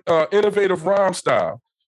 And then innovative rhyme style.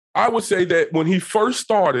 I would say that when he first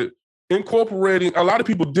started incorporating, a lot of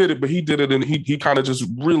people did it, but he did it and he kind of just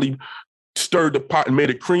really stirred the pot and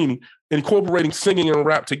made it creamy. Incorporating singing and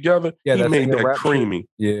rap together, he made that creamy.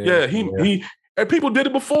 Yeah. He and people did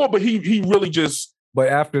it before, but he really just. But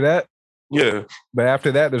after that,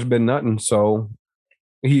 there's been nothing. So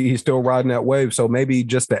he's still riding that wave. So maybe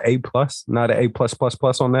just an A+, not an A+++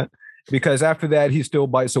 on that. Because after that, he still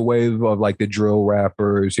bites a wave of like the drill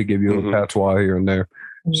rappers. He give you a patois here and there.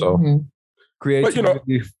 So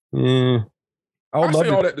creativity. But, I say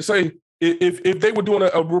all that to say, if they were doing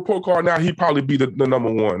a report card now, he'd probably be the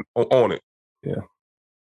number one on it. Yeah.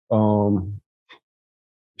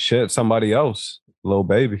 Somebody else, Lil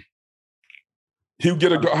Baby. He'll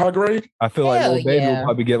get a high grade? I feel like Lil Baby will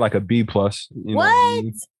probably get like a B+. What? I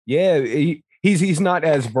mean? Yeah, he's not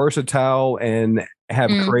as versatile and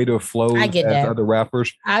have creative flows as other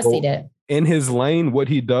rappers. I see that. In his lane, what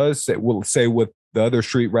he does, we'll say with the other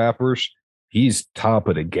street rappers, he's top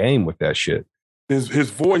of the game with that shit. his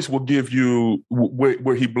voice will give you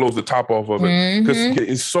where he blows the top off of it, because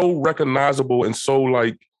it's so recognizable and so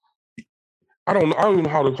like, I don't even know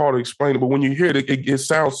how to explain it, but when you hear it, it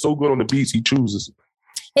sounds so good on the beats he chooses.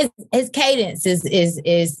 His cadence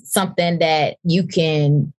is something that you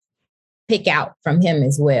can pick out from him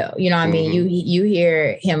as well. You know what I mean? You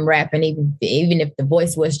hear him rapping, even if the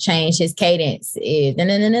voice was changed, his cadence is, you know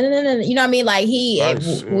what I mean? Like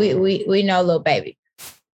we know Lil Baby.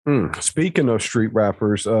 Speaking of street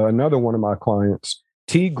rappers, another one of my clients,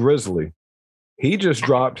 T Grizzly, he just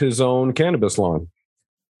dropped his own cannabis line.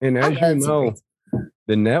 And as you know,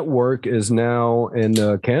 the network is now in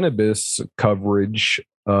the cannabis coverage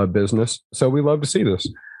business. So we love to see this.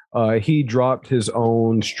 He dropped his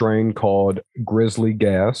own strain called Grizzly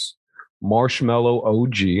Gas, Marshmallow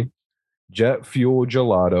OG, Jet Fuel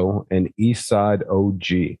Gelato, and Eastside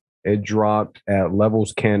OG. It dropped at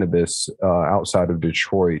Levels Cannabis outside of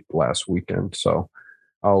Detroit last weekend. So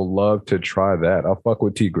I'll love to try that. I'll fuck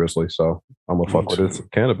with T Grizzly, so I'm going to fuck with his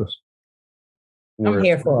cannabis. I'm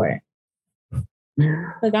here for it.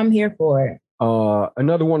 Look, I'm here for it.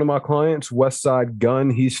 Another one of my clients, Westside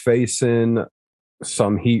Gun, he's facing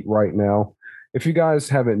some heat right now. If you guys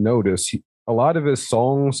haven't noticed, a lot of his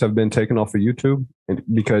songs have been taken off of YouTube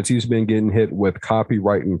because he's been getting hit with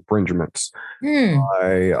copyright infringements by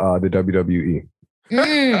the WWE.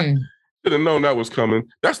 Should have known that was coming.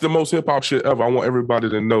 That's the most hip hop shit ever. I want everybody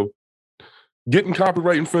to know. Getting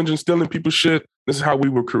copyright infringing, stealing people's shit, this is how we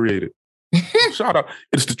were created. Shout out.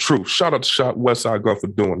 It's the truth. Shout out to Westside Gun for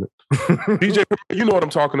doing it. DJ Premier, you know what I'm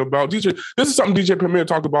talking about. This is something DJ Premier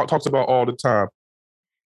talks about all the time.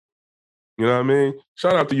 You know what I mean?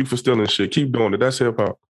 Shout out to you for stealing shit. Keep doing it. That's hip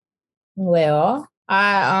hop. Well,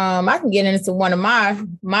 I can get into one of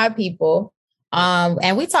my people.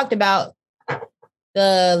 And we talked about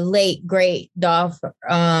the late great Dolph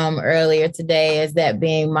earlier today as that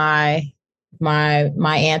being my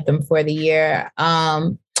anthem for the year.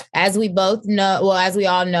 As we both know, well, as we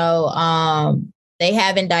all know, they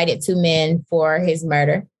have indicted 2 men for his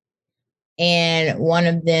murder. And one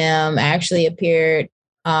of them actually appeared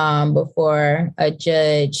before a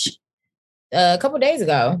judge a couple of days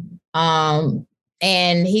ago.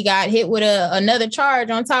 And he got hit with another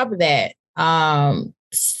charge on top of that. I'm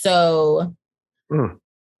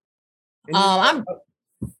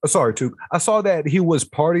sorry, too. I saw that he was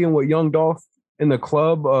partying with Young Dolph in the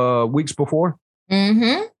club weeks before.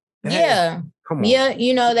 Yeah. Come on. Yeah,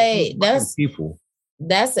 you know, that's people.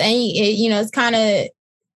 It's kind of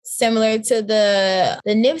similar to the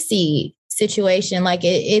Nipsey situation. Like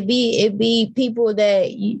it be people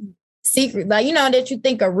that you secret, like, you know, that you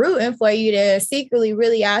think are rooting for you, they're secretly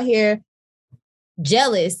really out here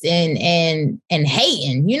jealous and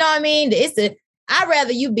hating. You know what I mean? I'd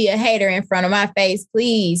rather you be a hater in front of my face.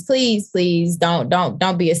 Please, please, please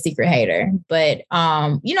don't be a secret hater. But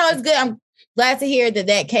you know, it's good. I'm glad to hear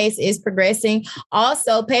that case is progressing.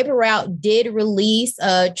 Also, Paper Route did release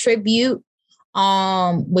a tribute,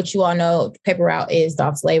 which you all know Paper Route is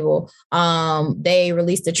Dolph's label. They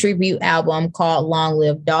released a tribute album called Long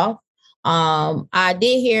Live Dolph. I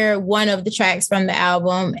did hear one of the tracks from the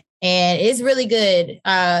album, and it's really good.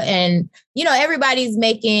 And, you know, everybody's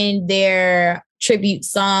making their tribute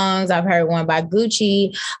songs. I've heard one by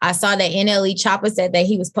Gucci. I saw that NLE Choppa said that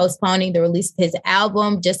he was postponing the release of his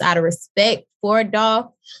album just out of respect for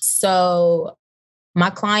Dolph. So my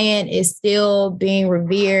client is still being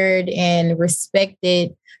revered and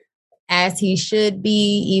respected as he should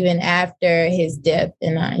be, even after his death.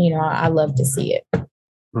 And I love to see it.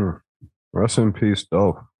 Rest in peace,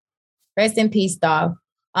 Dolph. Rest in peace, Dolph.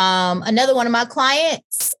 Another one of my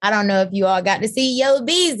clients, I don't know if you all got to see Yella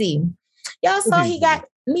Beezy. Y'all saw he got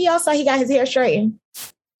his hair straightened.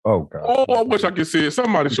 Oh God! Oh, I wish I could see it.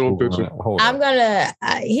 Somebody show a picture.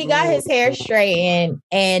 He got his hair straightened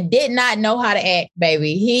and did not know how to act,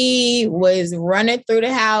 baby. He was running through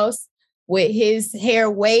the house with his hair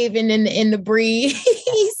waving in the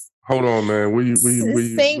breeze. Hold on, man. We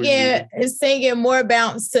singing more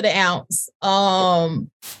bounce to the ounce.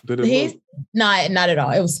 He's not at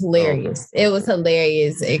all. It was hilarious. Okay. It was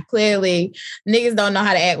hilarious. It clearly niggas don't know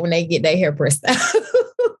how to act when they get their hair pressed out.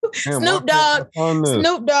 Snoop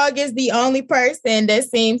Dogg is the only person that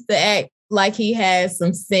seems to act like he has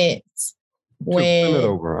some sense.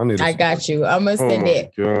 I got you. I'm gonna send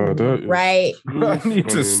it. God, right. I need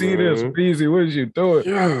to see this. Beezy, what did you do it?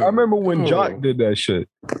 Yeah. I remember when Jock did that shit.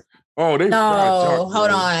 Oh,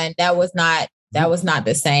 hold on. That was not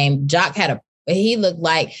the same. Jock he looked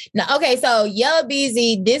like okay, so Yella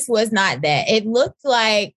Beezy, this was not that. It looked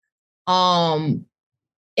like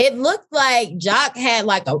It looked like Jock had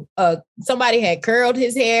like somebody had curled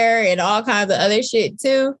his hair and all kinds of other shit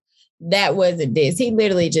too. That wasn't this. He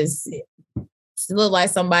literally just looked like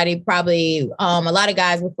somebody probably, a lot of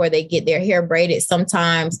guys before they get their hair braided,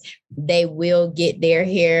 sometimes they will get their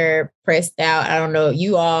hair pressed out. I don't know.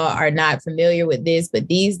 You all are not familiar with this, but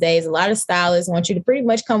these days, a lot of stylists want you to pretty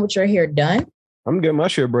much come with your hair done. I'm getting my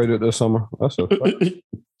shit braided this summer. That's a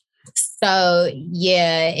So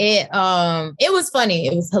yeah, it was funny.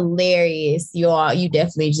 It was hilarious. You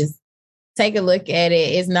definitely just take a look at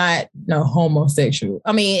it. It's not homosexual.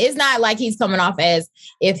 I mean, it's not like he's coming off as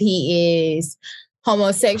if he is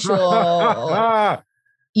homosexual.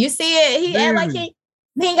 You see it? He act like he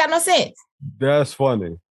ain't got no sense. That's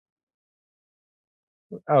funny.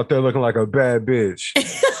 Out there looking like a bad bitch.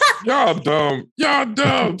 Y'all dumb.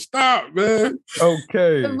 Stop, man.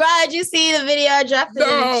 Okay. Rod, you see the video? I dropped it in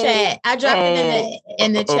the chat. I dropped it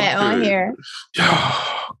in the chat on here.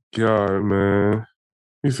 God, man.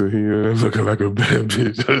 He said he looking like a bad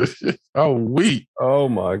bitch. Oh, weak. Oh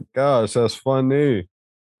my gosh, that's funny.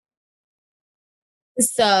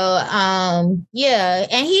 So, yeah,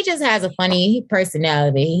 and he just has a funny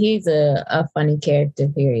personality. He's a funny character,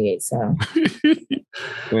 period. So,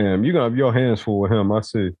 damn, you gonna have your hands full with him. I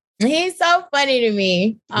see. He's so funny to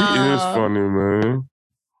me. He is funny, man.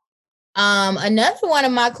 Another one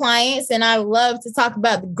of my clients, and I love to talk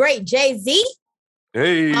about the great Jay-Z.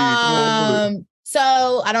 Hey,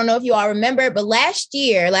 so I don't know if you all remember, but last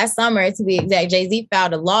summer to be exact, Jay-Z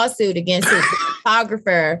filed a lawsuit against his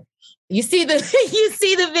photographer. You see the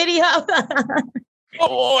video?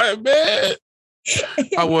 Oh man,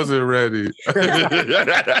 I wasn't ready.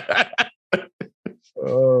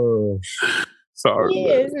 Oh. Sorry.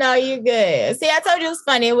 Yes, no, you're good. See, I told you it was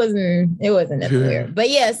funny. It wasn't that weird. But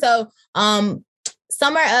yeah, so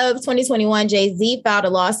summer of 2021, Jay-Z filed a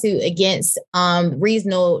lawsuit against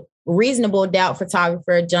reasonable doubt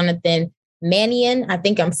photographer Jonathan Mannion. I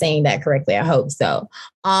think I'm saying that correctly. I hope so.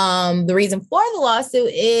 The reason for the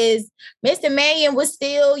lawsuit is Mr. Mannion was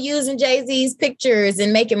still using Jay-Z's pictures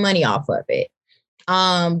and making money off of it.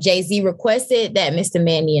 Jay-Z requested that Mr.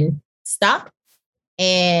 Mannion stop.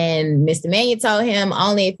 And Mr. Mannion told him,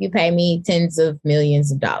 only if you pay me tens of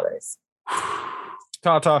millions of dollars.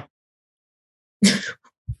 Ta-ta.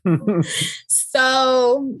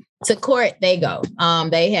 So to court they go.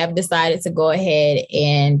 They have decided to go ahead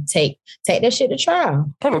and take that shit to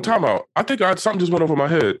trial. Hold on, time out. I think something just went over my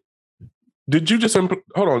head. Did you just hold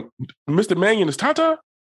on? Mr. Mannion is Tata?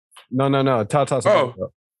 No. Tata's. Oh,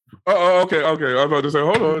 okay. I was about to say,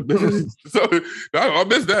 hold on. So I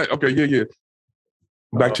missed that. Okay, yeah.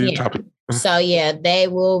 Back to your topic. So yeah, they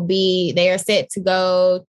are set to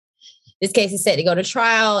go. This case is set to go to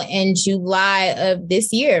trial in July of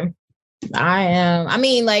this year. I'm how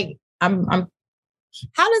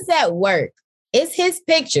does that work? It's his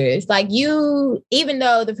pictures. Like even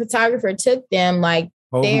though the photographer took them, like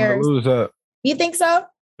you think so?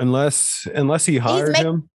 Unless he hired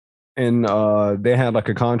him and they had like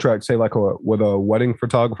a contract, say like with a wedding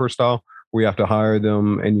photographer style, where you have to hire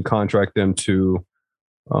them and you contract them to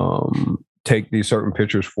take these certain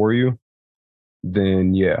pictures for you,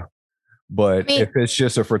 then yeah. But if it's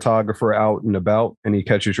just a photographer out and about and he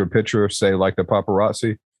catches your picture, say like the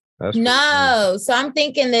paparazzi, that's no. So I'm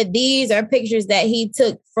thinking that these are pictures that he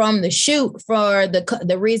took from the shoot for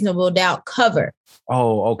the Reasonable Doubt cover.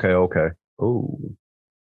 Oh, okay. Oh,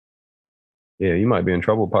 yeah, you might be in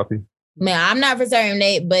trouble, Poppy. Man, I'm not for certain,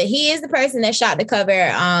 Nate, but he is the person that shot the cover.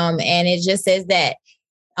 And it just says that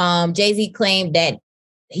Jay-Z claimed that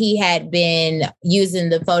he had been using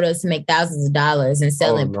the photos to make thousands of dollars and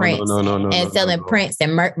selling prints prints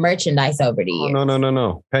and merchandise over the years.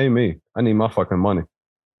 No. Pay me. I need my fucking money.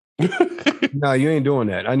 No, you ain't doing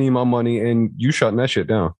that. I need my money and you shutting that shit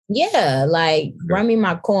down. Yeah, like run me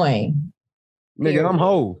my coin. Nigga, I'm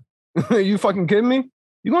whole. You fucking kidding me?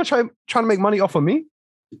 You gonna try to make money off of me?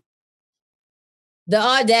 The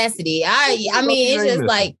audacity. I mean, it's just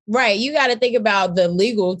like, right. You got to think about the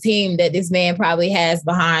legal team that this man probably has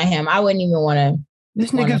behind him. I wouldn't even want to.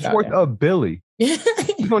 This nigga's worth a billy. You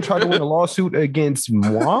gonna try to win a lawsuit against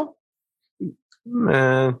moi?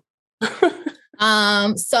 Man.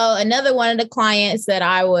 So another one of the clients that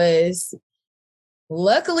I was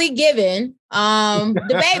luckily given,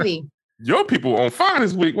 the baby. Your people on fire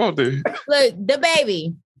this week, won't they? Look, the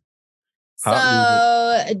baby. So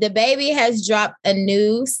the baby has dropped a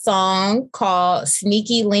new song called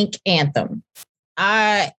Sneaky Link Anthem.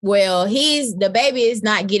 The baby is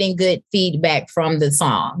not getting good feedback from the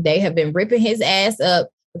song. They have been ripping his ass up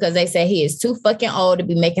because they say he is too fucking old to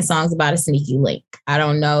be making songs about a sneaky link. I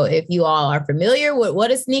don't know if you all are familiar with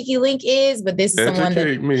what a sneaky link is, but this is someone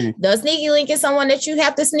that the sneaky link is someone that you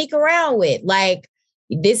have to sneak around with. Like,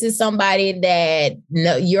 this is somebody that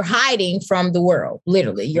you're hiding from the world.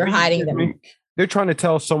 Literally, you're hiding them. They're trying to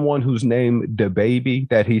tell someone who's named DaBaby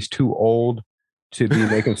that he's too old to be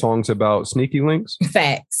making songs about sneaky links.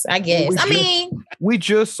 Facts, I guess. We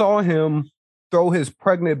just saw him throw his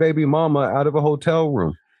pregnant baby mama out of a hotel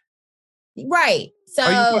room. Right. So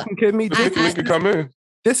are you fucking kidding me? Sneaky can come in.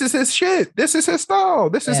 This is his shit. This is his style.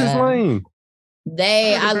 This is his lane.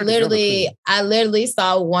 I literally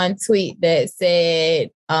saw one tweet that said,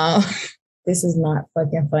 this is not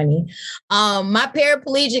fucking funny. My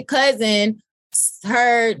paraplegic cousin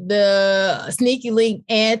heard the Sneaky Link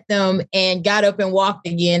anthem and got up and walked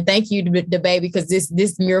again. Thank you, DaBaby, because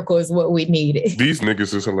this miracle is what we needed. These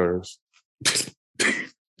niggas is hilarious.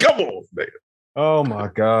 Come on, man. Oh my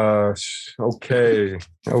gosh. Okay.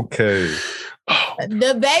 DaBaby,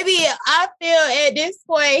 I feel at this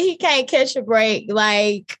point he can't catch a break.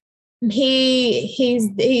 Like he's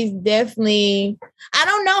definitely. I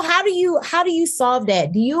don't know, how do you solve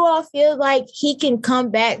that? Do you all feel like he can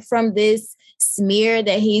come back from this smear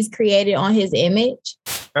that he's created on his image?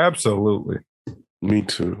 Absolutely. Me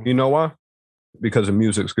too. You know why? Because the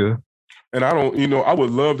music's good. And I don't, I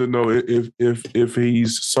would love to know if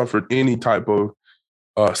he's suffered any type of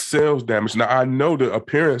sales damage. Now, I know the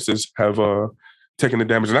appearances have taken the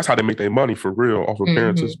damage, and that's how they make their money for real, off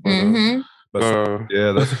appearances. But,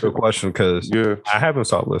 yeah, that's a good question, because I haven't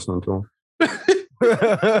stopped listening to him.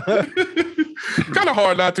 Kind of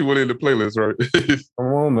hard not to within the playlist, right?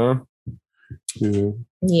 Come on, man.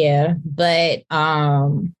 Yeah, but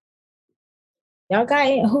y'all got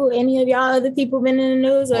any of y'all other people been in the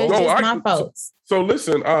news, or it's just my folks? So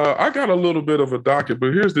listen, I got a little bit of a docket,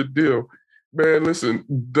 but here's the deal. Man, listen,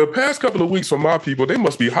 the past couple of weeks for my people, they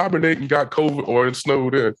must be hibernating, got COVID, or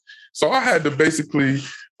snowed in. So I had to basically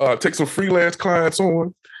take some freelance clients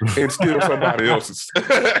on and steal somebody else's.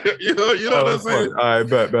 you know what I'm saying? I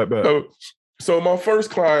bet. So my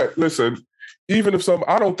first client, listen, even if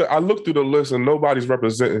I looked through the list and nobody's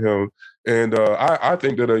representing him. And I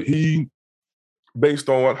think that he, based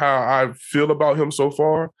on how I feel about him so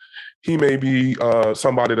far, he may be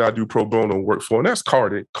somebody that I do pro bono work for. And that's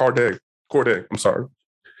Cordae. I'm sorry.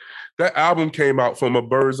 That album came out from A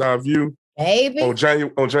Bird's Eye View on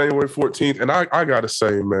January 14th. And I gotta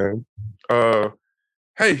say, man,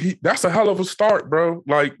 that's a hell of a start, bro.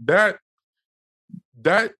 Like that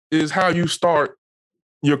is how you start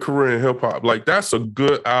your career in hip hop. Like, that's a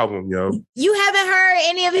good album, yo. You haven't heard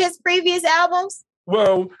any of his previous albums?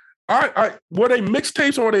 Well, were they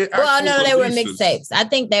mixtapes or were they actual no, they were mixtapes. I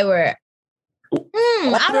think they were.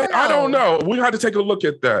 I don't know. We had to take a look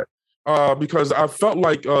at that. Because I felt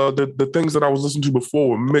like the things that I was listening to before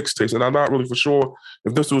were mixtapes, and I'm not really for sure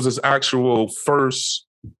if this was his actual first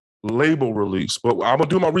label release. But I'm gonna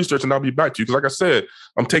do my research and I'll be back to you, because, like I said,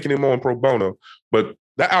 I'm taking him on pro bono. But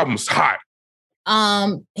that album's hot.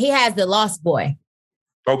 He has The Lost Boy.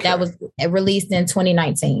 Okay, that was released in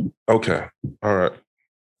 2019. Okay, all right.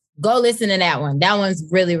 Go listen to that one. That one's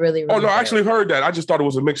really, really, really. Oh no, good. I actually heard that. I just thought it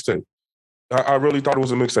was a mixtape. I really thought it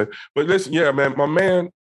was a mixtape. But listen, yeah, man, my man.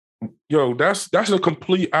 Yo, that's a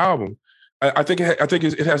complete album. I think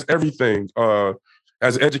it has everything. It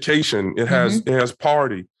has education. It has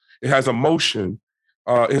party. It has emotion.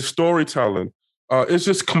 It's storytelling. It's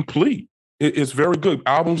just complete. It's very good.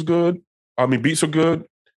 Album's good. I mean, beats are good.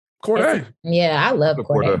 Cordae. Yeah, I love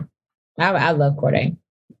Cordae. I love Cordae.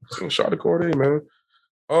 Shout out to Cordae, man.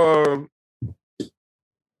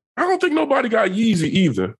 I don't think nobody got Yeezy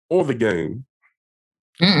either, or The Game.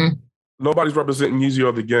 Nobody's representing Yeezy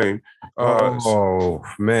or The Game. Oh,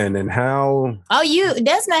 man. And how? Oh,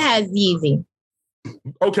 Desmond has Yeezy.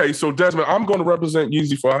 Okay, so Desmond, I'm going to represent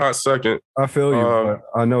Yeezy for a hot second. I feel you. But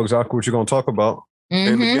I know exactly what you're going to talk about.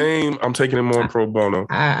 In The Game, I'm taking him on pro bono.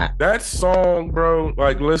 That song, bro,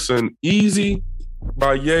 like, listen, Easy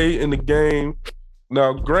by Ye in The Game.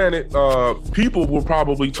 Now, granted, people will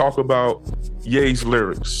probably talk about Ye's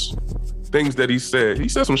lyrics, things that he said. He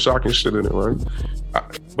said some shocking shit in it, right?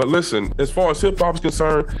 But listen, as far as hip hop is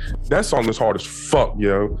concerned, that song is hard as fuck,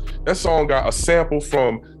 yo. That song got a sample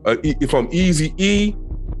from Eazy-E.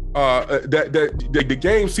 The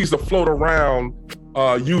Game sees to float around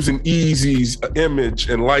using Eazy's image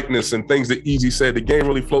and likeness and things that Eazy said. The Game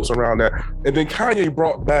really floats around that. And then Kanye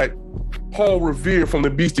brought back Paul Revere from the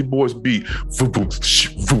Beastie Boys beat.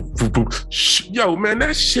 Yo, man,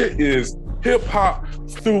 that shit is hip hop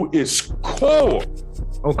through its core.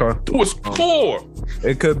 Okay. To its core.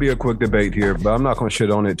 It could be a quick debate here, but I'm not going to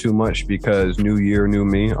shit on it too much because new year, new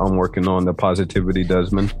me. I'm working on the Positivity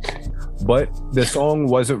Desmond. But the song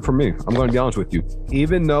wasn't for me. I'm going to be honest with you.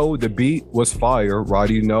 Even though the beat was fire,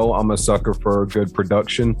 Roddy, you know I'm a sucker for good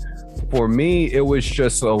production. For me, it was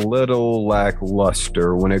just a little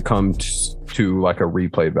lackluster when it comes to like a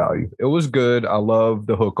replay value. It was good. I love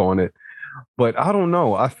the hook on it. But I don't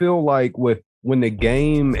know. I feel like when the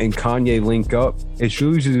Game and Kanye link up, it's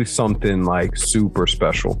usually something like super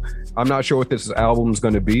special. I'm not sure what this album's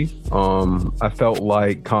going to be. I felt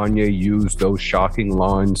like Kanye used those shocking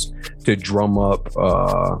lines to drum up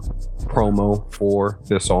promo for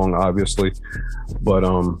this song, obviously. But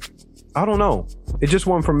I don't know. It just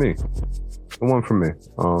wasn't for me. It wasn't for me.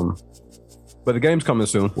 But the Game's coming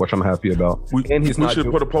soon, which I'm happy about. We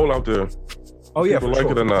should put a poll out there. Oh yeah, like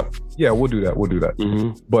it or not. Yeah, we'll do that.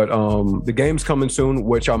 Mm-hmm. But the Game's coming soon,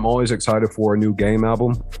 which I'm always excited for a new Game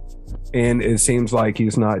album. And it seems like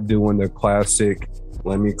he's not doing the classic,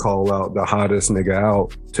 let me call out the hottest nigga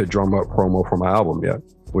out to drum up promo for my album yet,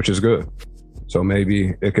 which is good. So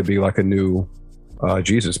maybe it could be like a new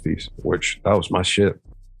Jesus Piece, which that was my shit.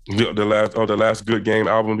 The last good Game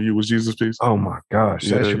album to you was Jesus Piece. Oh my gosh,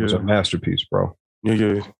 that shit was a masterpiece, bro.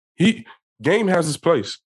 Yeah. Game has his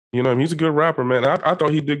place. You know, he's a good rapper, man. I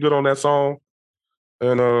thought he did good on that song.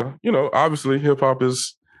 And obviously hip hop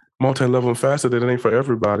is multi-level and faceted. It ain't for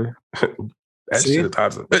everybody. Shit. Shit. I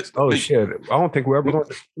don't think we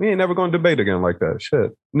ain't never gonna debate again like that.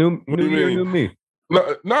 Shit. New year, new me.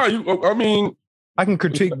 I can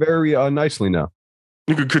critique very nicely now.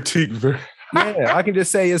 You can critique very yeah, I can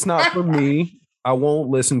just say it's not for me. I won't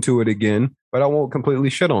listen to it again, but I won't completely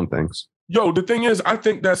shit on things. Yo, the thing is, I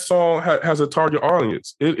think that song has a target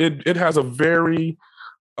audience. It has a very,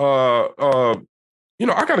 I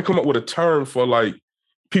got to come up with a term for like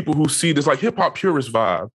people who see this like hip hop purist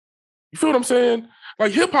vibe. You feel what I'm saying?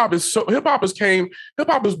 Like hip hop has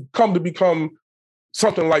come to become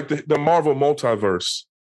something like the Marvel multiverse.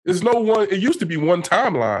 There's no one. It used to be one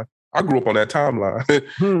timeline. I grew up on that timeline,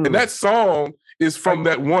 and that song is from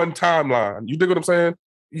that one timeline. You dig what I'm saying?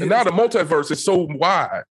 And now the multiverse is so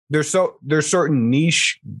wide. There's certain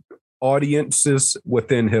niche audiences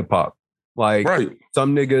within hip hop. Like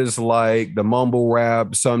some niggas like the mumble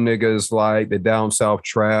rap, some niggas like the down south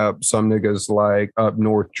trap, some niggas like up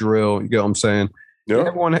north drill. You get what I'm saying? Yeah.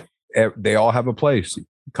 Everyone, they all have a place.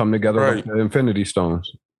 Come together like the Infinity Stones.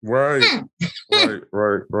 Right.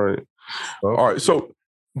 All right. So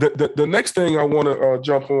the next thing I want to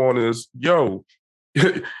jump on is,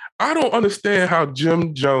 I don't understand how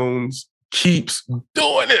Jim Jones keeps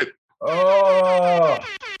doing it. Oh,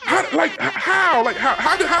 how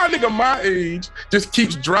nigga my age just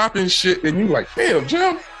keeps dropping shit and you like, damn,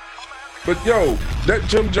 Jim. But that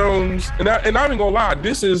Jim Jones, and I ain't gonna lie,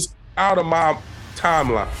 this is out of my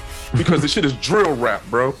timeline because the shit is drill rap,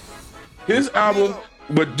 bro. His album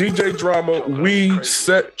with DJ Drama, We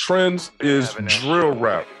Set Trends, is drill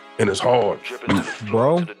rap and it's hard,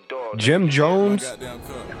 bro. Jim Jones,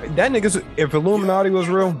 that nigga's, if Illuminati was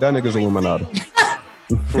real, that nigga's Illuminati.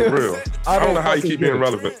 For real. I don't know how you keep being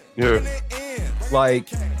relevant. Yeah. Like,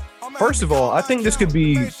 first of all, I think this could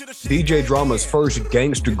be DJ Drama's first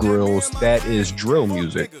gangster grills that is drill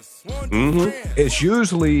music. Mm-hmm. It's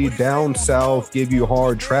usually down south, give you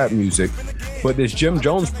hard trap music. But this Jim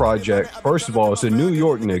Jones project, first of all, it's a New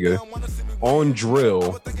York nigga on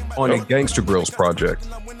drill on a Gangsta Grills project.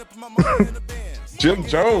 Jim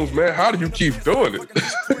Jones, man, how do you keep doing it?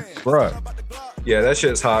 Bruh. Yeah, that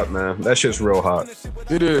shit's hot, man. That shit's real hot.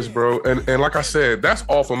 It is, bro. And like I said, that's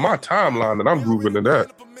off of my timeline and I'm grooving to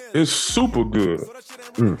that. It's super good.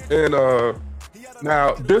 And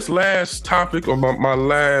now this last topic, or my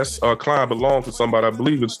last client belonged to somebody. I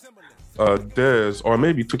believe it's Dez, or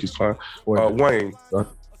maybe took his client, Wayne.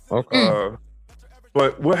 Okay.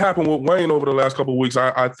 But what happened with Wayne over the last couple of weeks,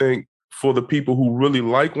 I think, for the people who really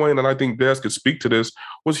like Wayne, and I think Des could speak to this,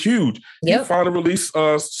 was huge. Yep. He finally released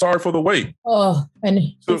Sorry for the Wait. Oh,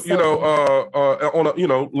 and so, on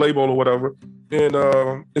a label or whatever.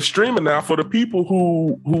 And it's streaming now. For the people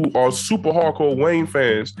who are super hardcore Wayne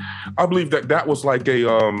fans, I believe that was like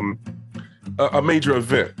a major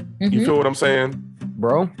event. Mm-hmm. You feel what I'm saying?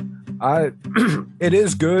 Bro, it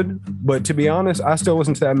is good, but to be honest, I still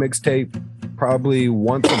listen to that mixtape probably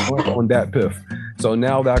once a month on that Piff. So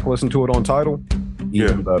now that I can listen to it on Tidal,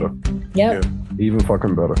 even better. Yep. Yeah. Even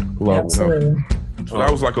fucking better. Love Absolutely. It. So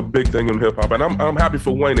that was like a big thing in hip hop. And I'm happy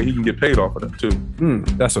for Wayne that he can get paid off of that too.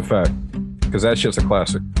 That's a fact. Because that shit's a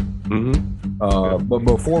classic. Mm-hmm. But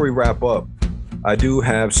before we wrap up, I do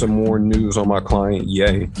have some more news on my client,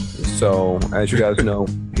 Ye. So, as you guys know,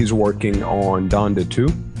 he's working on Donda 2.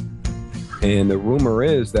 And the rumor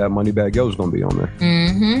is that Moneybagg Yo is going to be on there.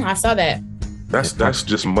 Mm-hmm. I saw that. That's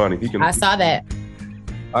just money. I saw that.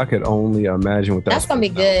 I could only imagine what that's going to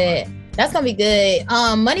be good. That's going to be good.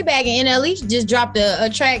 Moneybagg and NLE just dropped a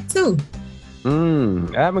track too. I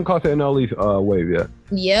haven't caught the NLE wave yet.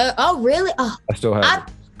 Yeah. Oh, really? Oh, I still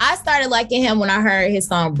have. I started liking him when I heard his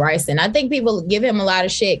song Bryson. I think people give him a lot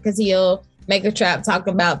of shit because he'll make a trap talk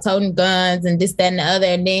about toting guns and this, that, and the other.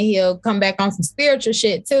 And then he'll come back on some spiritual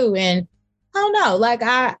shit too. And I don't know, like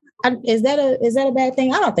is that a bad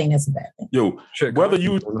thing? I don't think that's a bad thing. Yo, whether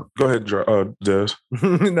you go ahead, Des.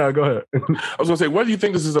 No, go ahead. I was gonna say whether you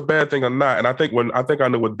think this is a bad thing or not, and I think I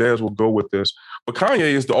know what Des will go with this, but Kanye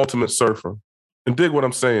is the ultimate surfer. And dig what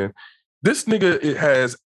I'm saying. This nigga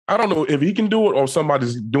has, I don't know if he can do it or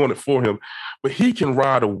somebody's doing it for him, but he can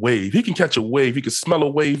ride a wave. He can catch a wave. He can smell a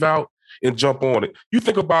wave out and jump on it. You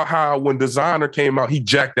think about how when Designer came out, he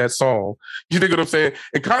jacked that song. You think what I'm saying?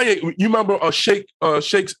 And Kanye, you remember Shake's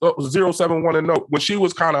 071 and No, when she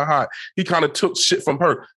was kind of hot, he kind of took shit from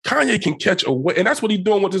her. Kanye can catch a wave, and that's what he's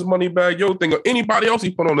doing with this Moneybagg Yo thing or anybody else he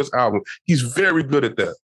put on this album. He's very good at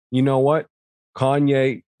that. You know what?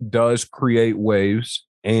 Kanye does create waves,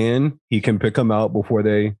 and he can pick them out before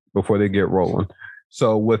they get rolling.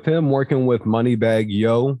 So with him working with Moneybagg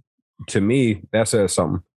Yo, to me, that says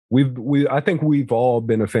something. I think we've all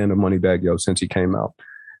been a fan of Moneybagg Yo since he came out.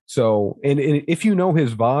 So, and if you know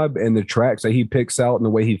his vibe and the tracks that he picks out and the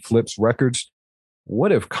way he flips records,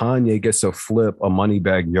 what if Kanye gets to flip a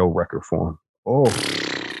Moneybagg Yo record for him?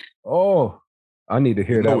 Oh, I need to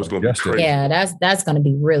hear that. It's gonna be crazy. Yeah, that's gonna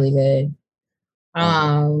be really good.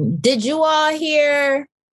 Did you all hear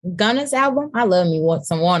Gunna's album? I love me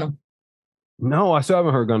some Warner. No, I still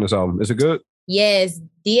haven't heard Gunna's album. Is it good? Yes,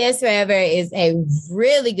 DS Forever is a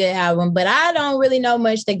really good album, but I don't really know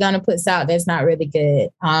much that Gunna puts out that's not really good.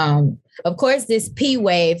 Of course, this P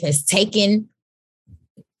wave has taken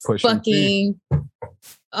fucking.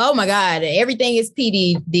 Oh my God, everything is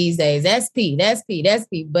P these days. That's P.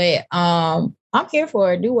 But I'm here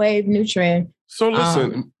for a new wave, new trend. So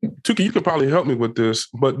listen, Tuki, you could probably help me with this,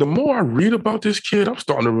 but the more I read about this kid, I'm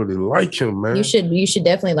starting to really like him, man. You should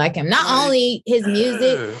definitely like him. Not only his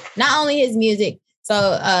music.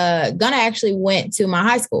 So Gunna actually went to my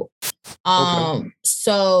high school.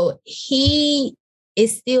 So he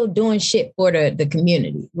is still doing shit for the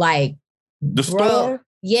community. Like the store?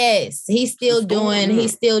 Yes, he's still doing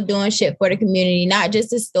shit for the community, not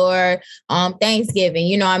just the store. Thanksgiving,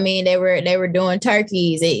 you know what I mean? They were doing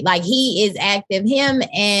turkeys. Like he is active. Him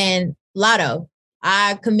and Lotto,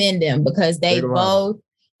 I commend them because they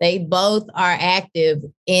both are active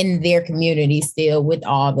in their community still with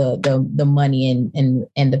all the money and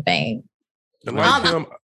the fame. And like him,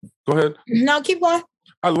 go ahead. No, keep going.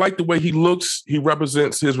 I like the way he looks. He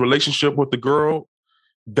represents his relationship with the girl.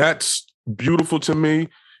 That's beautiful to me.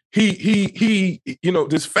 He you know,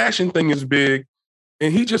 this fashion thing is big,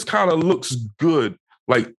 and he just kind of looks good,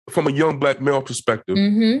 like from a young black male perspective.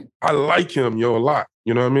 Mm-hmm. I like him, a lot.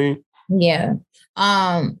 You know what I mean? Yeah.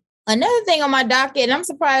 Another thing on my docket, and I'm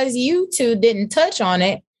surprised you two didn't touch on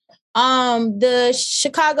it. The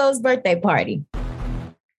Chicago's birthday party.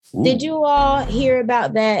 Ooh. Did you all hear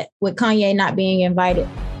about that with Kanye not being invited?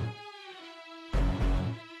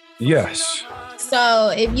 Yes.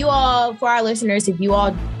 So for our listeners, if you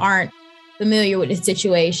all aren't familiar with the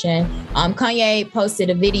situation, Kanye posted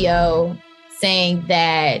a video saying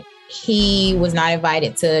that he was not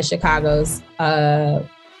invited to Chicago's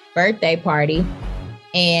birthday party.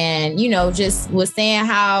 And, just was saying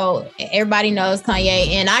how everybody knows Kanye.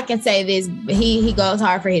 And I can say this, he goes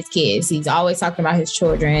hard for his kids. He's always talking about his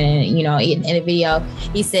children. And, in the video,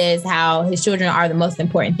 he says how his children are the most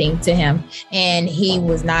important thing to him. And he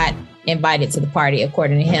was not invited to the party,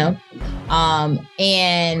 according to him.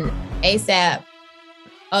 And ASAP,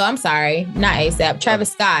 not ASAP,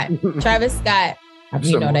 Travis Scott,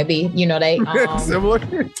 they similar.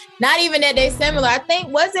 Not even that they similar. I think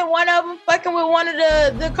wasn't one of them fucking with one of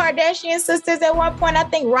the Kardashian sisters at one point. I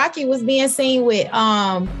think Rocky was being seen with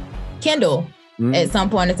Kendall at some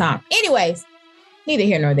point in time. Anyways, neither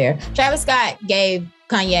here nor there. Travis Scott gave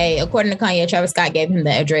Kanye, according to Kanye, Travis Scott gave him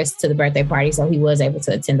the address to the birthday party, so he was able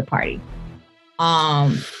to attend the party.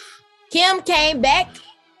 Kim came back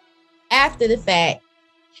after the fact.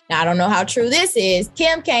 Now, I don't know how true this is.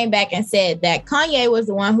 Kim came back and said that Kanye was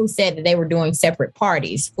the one who said that they were doing separate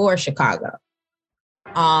parties for Chicago.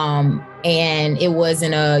 And it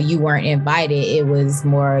wasn't you weren't invited. It was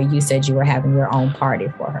more you said you were having your own party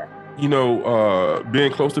for her.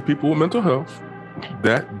 Being close to people with mental health,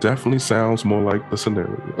 That definitely sounds more like the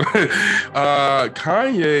scenario.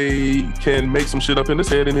 Kanye can make some shit up in his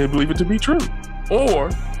head and he'll believe it to be true. Or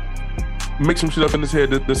make some shit up in his head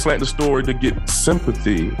to slant the story to get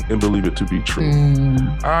sympathy and believe it to be true.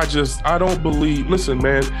 I don't believe, listen,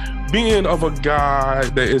 man, being of a guy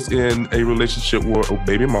that is in a relationship with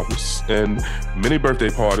baby mamas and many birthday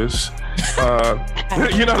parties,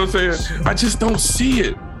 you know what I'm saying? I just don't see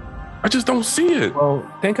it.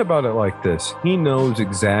 Well, think about it like this. He knows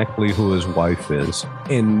exactly who his wife is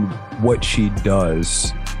and what she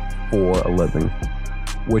does for a living,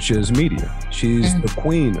 which is media. She's the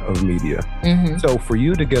queen of media. So for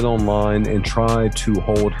you to get online and try to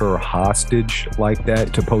hold her hostage like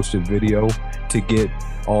that, to post a video to get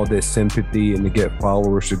all this sympathy and to get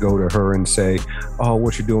followers to go to her and say, oh,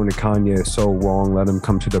 what you're doing to Kanye is so wrong, let him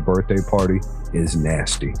come to the birthday party, is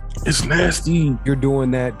nasty. It's nasty. You're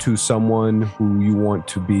doing that to someone who you want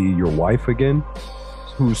to be your wife again,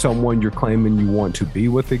 who's someone you're claiming you want to be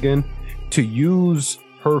with again, to use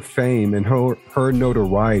her fame and her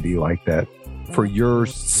notoriety like that for your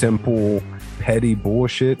simple, petty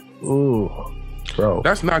bullshit. Ooh, bro.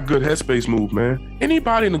 That's not good headspace move, man.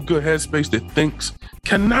 Anybody in a good headspace that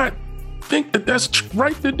cannot think that that's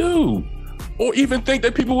right to do, or even think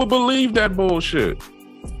that people would believe that bullshit.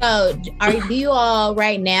 So, do you all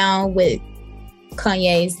right now with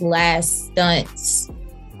Kanye's last stunts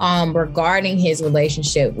regarding his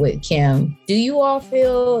relationship with Kim, do you all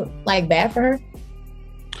feel like bad for her?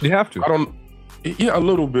 You have to. Yeah, a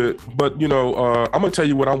little bit, but I'm gonna tell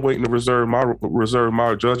you what I'm waiting to reserve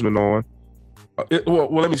my judgment on. Well,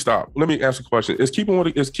 let me stop. Let me ask a question. Is Keeping Up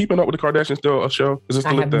with the Kardashians still a show? Is it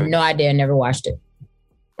still a thing? I have no idea. I never watched it.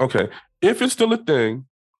 Okay. If it's still a thing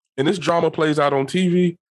and this drama plays out on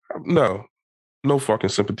TV, no fucking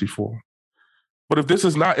sympathy for it. But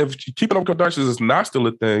if Keeping Up with the Kardashians is not still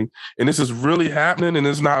a thing and this is really happening and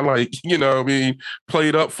it's not like, being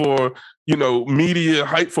played up for, media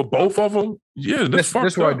hype for both of them, yeah, that's why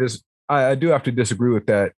I do have to disagree with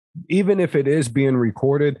that. Even if it is being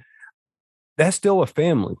recorded, that's still a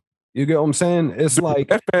family. You get what I'm saying? It's like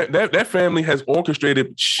that family has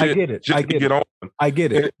orchestrated shit. I get it. To get on. I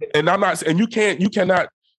get it. And I'm not. And you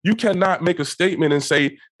cannot make a statement and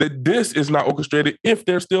say that this is not orchestrated if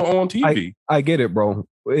they're still on TV. I get it, bro.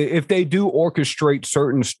 If they do orchestrate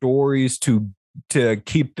certain stories to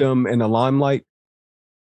keep them in the limelight,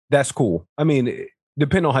 that's cool. I mean,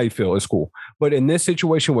 depending on how you feel, it's cool. But in this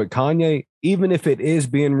situation with Kanye, even if it is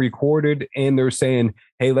being recorded and they're saying,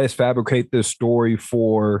 hey, let's fabricate this story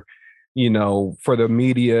for the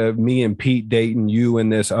media, me and Pete dating, you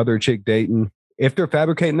and this other chick dating. If they're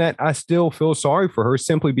fabricating that, I still feel sorry for her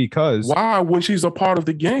simply because. Why? When she's a part of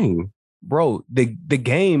the game. Bro, the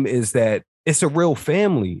game is that it's a real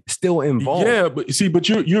family still involved. Yeah, but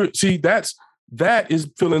that is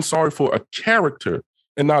feeling sorry for a character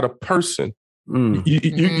and not a person. You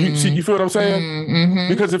feel what I'm saying? Mm-hmm.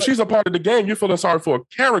 Because if she's a part of the game, you're feeling sorry for a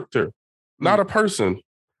character, not a person.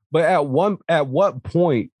 But at what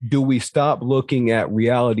point do we stop looking at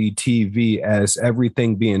reality TV as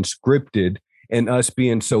everything being scripted and us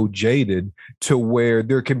being so jaded to where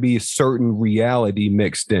there can be certain reality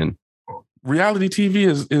mixed in? Reality TV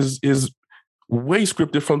is way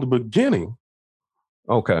scripted from the beginning.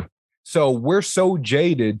 Okay. So we're so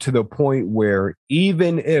jaded to the point where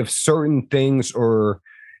even if certain things or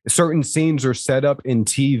certain scenes are set up in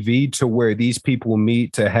TV to where these people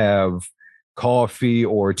meet to have coffee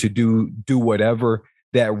or to do whatever,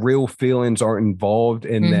 that real feelings aren't involved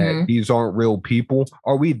and that these aren't real people.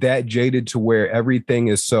 Are we that jaded to where everything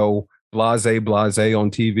is so blase on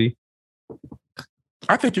TV?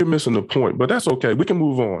 I think you're missing the point, but that's okay. We can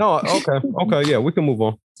move on. No, okay. Yeah, we can move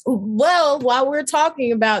on. Well, while we're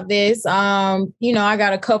talking about this, I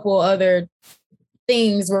got a couple other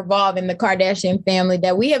things revolving the Kardashian family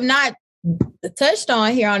that we have not touched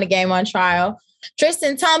on here on the Game on Trial.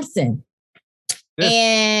 Tristan Thompson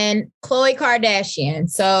and Khloe Kardashian.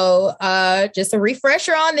 So just a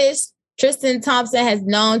refresher on this. Tristan Thompson has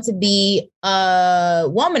known to be a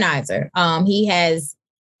womanizer. He has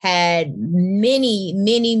had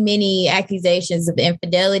many accusations of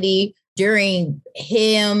infidelity during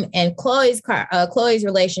him and Khloe's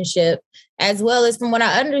relationship, as well as, from what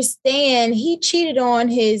I understand, he cheated on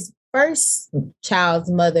his first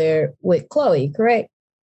child's mother with Khloe, correct?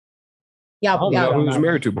 I don't know who he was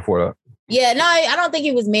married to before that. Yeah, no, I don't think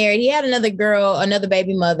he was married. He had another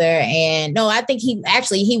baby mother. And no, I think he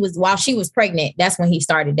was, while she was pregnant, that's when he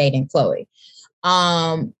started dating Khloe.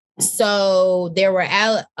 So there were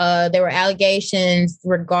allegations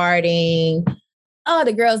regarding,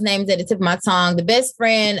 the girl's name's at the tip of my tongue, the best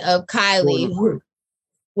friend of Kylie.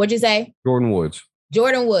 What'd you say? Jordan Woods.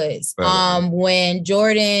 Jordan Woods. When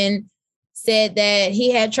Jordan said that he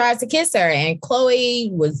had tried to kiss her and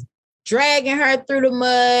Khloe was dragging her through the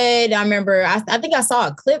mud. I remember, I think I saw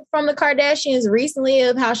a clip from the Kardashians recently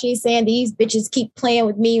of how she's saying these bitches keep playing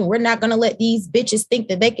with me. We're not going to let these bitches think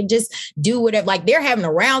that they can just do whatever. Like they're having a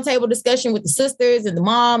roundtable discussion with the sisters and the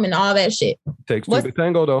mom and all that shit. Takes two to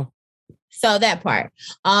tango though. So that part.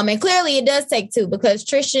 And clearly it does take two because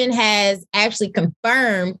Tristan has actually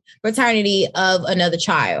confirmed paternity of another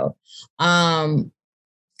child.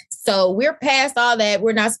 So we're past all that.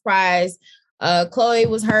 We're not surprised. Khloe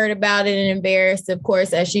was heard about it and embarrassed, of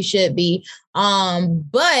course, as she should be.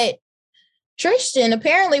 But Tristan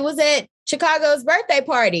apparently was at Chicago's birthday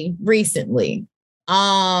party recently.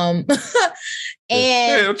 And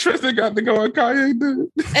yeah, Tristan got to go and Kanye did.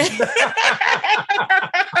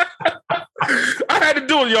 I had to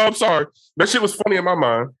do it, y'all. I'm sorry. That shit was funny in my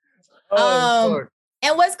mind.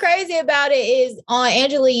 And what's crazy about it is on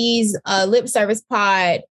Angela Yee's lip service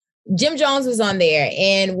pod, Jim Jones was on there.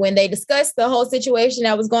 And when they discussed the whole situation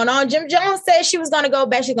that was going on, Jim Jones said she was going to go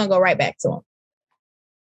back. She's going to go right back to him.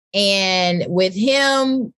 And with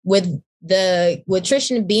him, with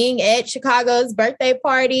Tristan being at Chicago's birthday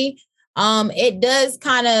party, it does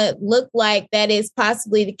kind of look like that is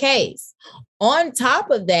possibly the case. On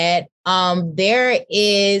top of that, there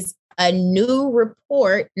is a new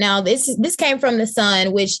report. Now, this came from The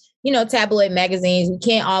Sun, which, you know, tabloid magazines, we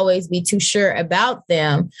can't always be too sure about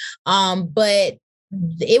them. But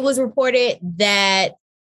it was reported that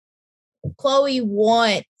Khloe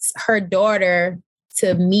wants her daughter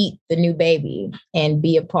to meet the new baby and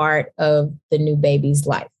be a part of the new baby's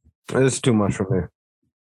life. It's too much for me.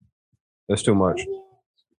 That's too much.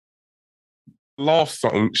 Lost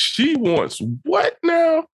something. She wants what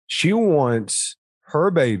now? She wants her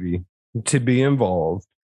baby to be involved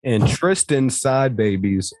in Tristan's side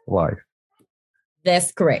baby's life.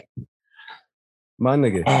 That's correct. My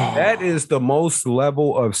nigga, that is the most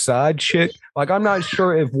level of side chick. Like, I'm not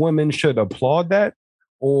sure if women should applaud that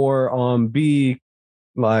or be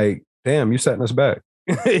like, damn, you setting us back.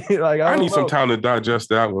 Like, I need some time to digest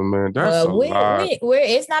that one, man. That's a lot.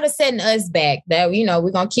 It's not a setting us back. That, you know,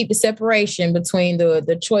 we're gonna keep the separation between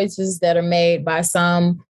the choices that are made by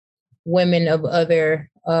some women of other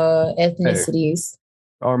ethnicities.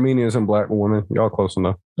 Hey, Armenians and black women, y'all close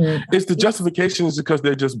enough. Is the justification is because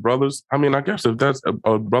they're just brothers? I mean, I guess if that's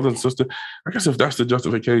a brother and sister, I guess if that's the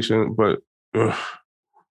justification, but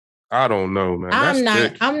I don't know, man.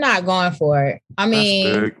 I'm not going for it. I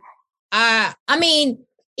mean, I'm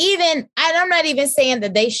not even saying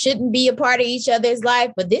that they shouldn't be a part of each other's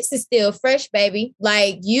life, but this is still fresh, baby.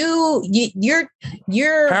 Like you're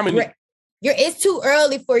it's too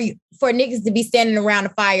early for niggas to be standing around a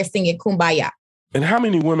fire singing Kumbaya. And how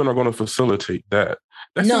many women are going to facilitate that?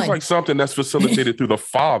 That None. seems like something that's facilitated through the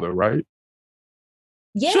father, right?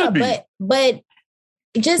 Yeah, but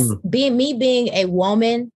just being a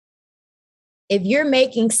woman, if you're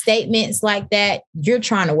making statements like that, you're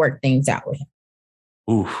trying to work things out with him.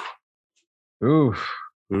 Oof.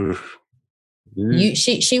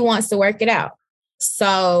 She wants to work it out.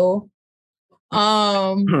 So,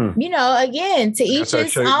 you know, again, to each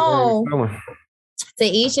his own. To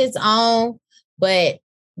each his own, but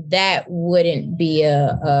that wouldn't be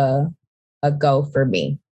a go for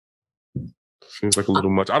me. Seems like a little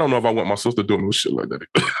much. I don't know if I want my sister doing no shit like that.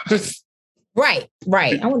 Right.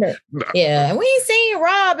 I wonder. Yeah, and we ain't seen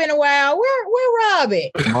Rob in a while. Where Rob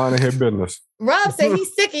at? Minding his business. Rob said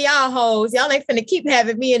he's sick of y'all hoes. Y'all ain't finna keep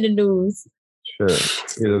having me in the news. Shit.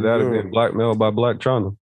 Either that or getting blackmailed by Black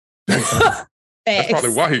China. That's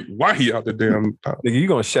probably why he out the damn. Nigga, you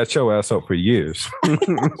gonna shut your ass up for years.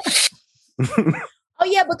 Oh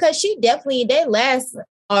yeah, because she definitely, that last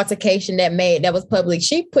altercation that was public,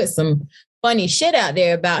 she put some funny shit out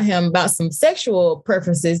there about him, about some sexual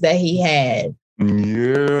preferences that he had.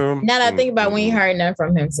 Yeah. Now that I think about it, we ain't heard nothing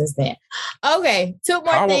from him since then. Okay, two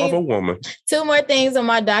more things. Power of a woman. Two more things on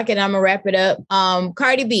my docket. I'm gonna wrap it up.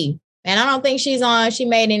 Cardi B. And I don't think she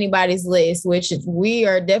made anybody's list, which we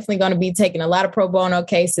are definitely going to be taking a lot of pro bono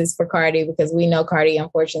cases for Cardi because we know Cardi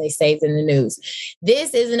unfortunately stays in the news.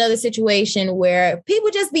 This is another situation where people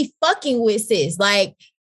just be fucking with sis. Like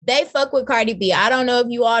they fuck with Cardi B. I don't know if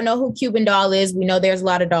you all know who Cuban Doll is. We know there's a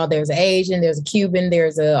lot of dolls. There's an Asian, there's a Cuban,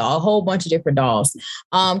 there's a whole bunch of different dolls.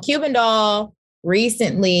 Cuban Doll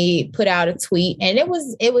recently put out a tweet and it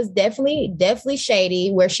was definitely shady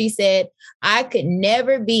where she said, I could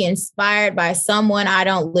never be inspired by someone I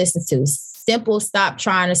don't listen to. Simple, stop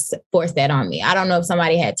trying to force that on me. I don't know if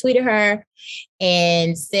somebody had tweeted her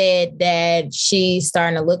and said that she's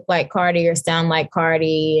starting to look like Cardi or sound like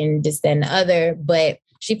Cardi and this, that, and the other. But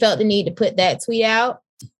she felt the need to put that tweet out.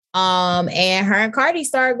 And her and Cardi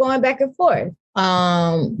started going back and forth.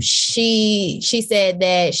 She said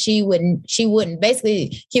that she wouldn't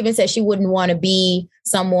basically, Cuban said she wouldn't want to be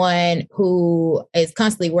someone who is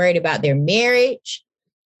constantly worried about their marriage.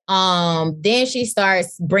 Then she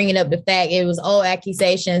starts bringing up the fact it was old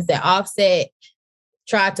accusations that Offset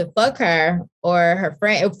tried to fuck her or her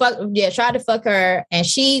friend tried to fuck her, and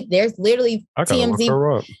there's literally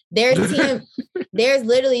TMZ there's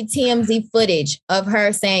literally TMZ footage of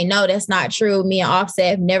her saying, no, that's not true. Me and Offset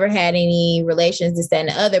have never had any relations, this, that, and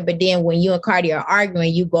the other. But then when you and Cardi are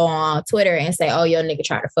arguing, you go on Twitter and say, oh, your nigga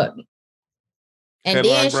tried to fuck me. And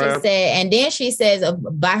then she says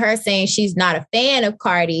by her saying she's not a fan of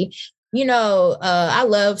Cardi, I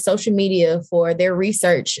love social media for their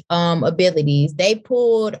research abilities. They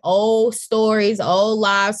pulled old stories, old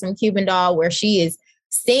lives from Cuban Doll where she is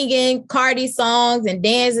singing Cardi songs and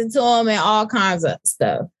dancing to them and all kinds of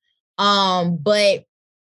stuff. But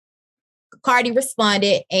Cardi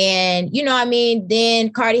responded, and then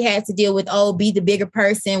Cardi had to deal with, be the bigger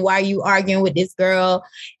person. Why are you arguing with this girl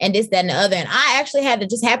and this, that, and the other? And I actually had to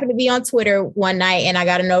just happen to be on Twitter one night, and I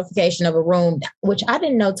got a notification of a room, which I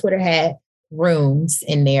didn't know Twitter had rooms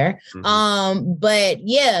in there. Mm-hmm. But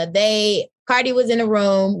yeah, Cardi was in a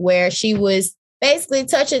room where she was basically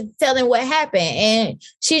telling what happened. And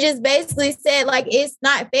she just basically said, like, it's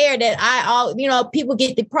not fair that people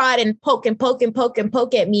get the prod and poke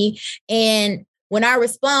at me. And when I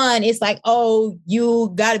respond, it's like, oh,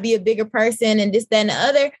 you got to be a bigger person and this, that, and the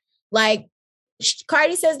other. Like,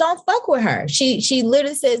 Cardi says, don't fuck with her. She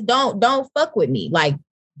literally says, don't fuck with me. Like,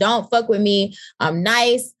 don't fuck with me. I'm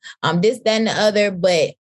nice. I'm this, that, and the other,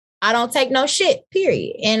 but I don't take no shit,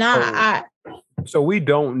 period. And So we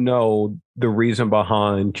don't know the reason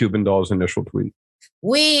behind Cuban Doll's initial tweet.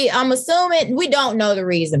 I'm assuming we don't know the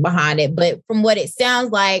reason behind it, but from what it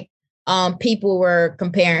sounds like, people were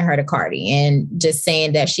comparing her to Cardi and just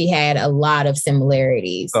saying that she had a lot of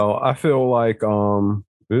similarities. So I feel like, I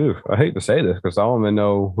hate to say this because I don't even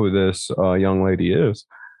know who this young lady is,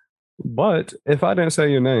 but if I didn't say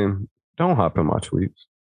your name, don't hop in my tweets.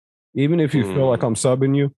 Even if you feel like I'm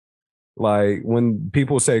subbing you. Like when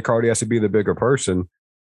people say Cardi has to be the bigger person,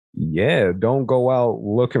 don't go out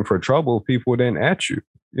looking for trouble. People then at you.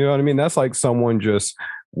 You know what I mean? That's like someone just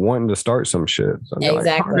wanting to start some shit. So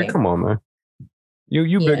exactly. Like, come on, man.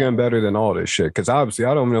 You bigger and better than all this shit. Because obviously,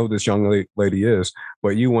 I don't know who this young lady is,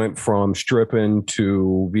 but you went from stripping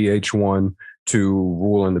to VH1 to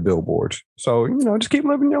ruling the billboards. So, just keep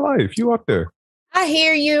living your life. You up there. I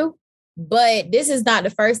hear you. But this is not the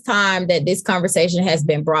first time that this conversation has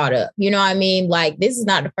been brought up. You know what I mean? Like, this is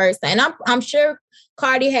not the first time. And I'm sure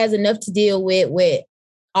Cardi has enough to deal with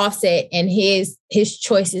Offset and his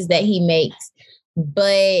choices that he makes.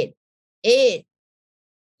 But you're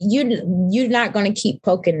not going to keep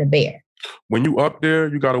poking the bear. When you up there,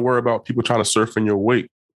 you got to worry about people trying to surf in your wake.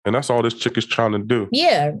 And that's all this chick is trying to do.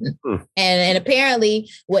 Yeah. And apparently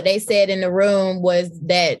what they said in the room was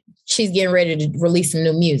that she's getting ready to release some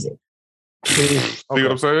new music. See what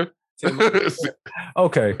I'm saying?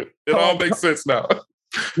 Okay. It all makes sense now.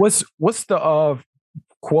 What's the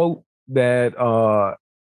quote that I'm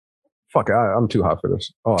too hot for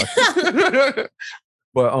this.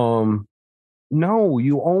 But no,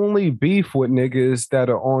 you only beef with niggas that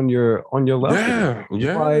are on your level.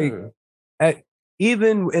 Yeah. Like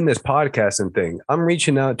even in this podcasting thing, I'm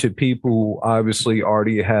reaching out to people who obviously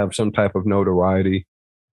already have some type of notoriety.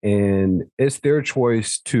 And it's their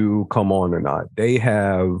choice to come on or not. They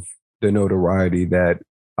have the notoriety that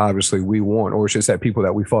obviously we want, or it's just that people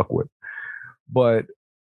that we fuck with. But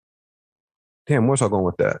damn, where's I going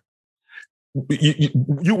with that?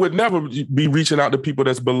 You would never be reaching out to people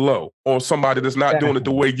that's below or somebody that's not doing it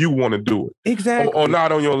the way you want to do it. Exactly. Or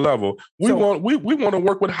not on your level. We want to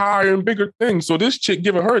work with higher and bigger things. So this chick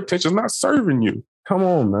giving her attention is not serving you. Come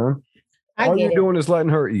on, man. All you're doing is letting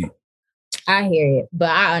her eat. I hear it, but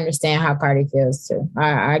I understand how Cardi feels too.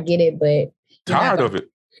 I get it, but tired of it.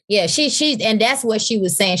 Yeah, she and that's what she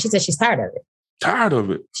was saying. She said she's tired of it. Tired of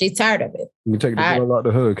it. She's tired of it. You take the girl out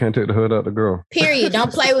the hood, can't take the hood out the girl. Period.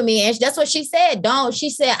 Don't play with me. And that's what she said. She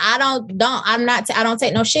said, I don't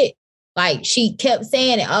take no shit. Like she kept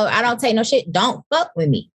saying it. Oh, I don't take no shit. Don't fuck with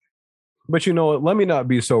me. But you know what? Let me not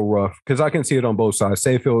be so rough because I can see it on both sides.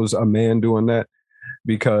 Say if it was a man doing that,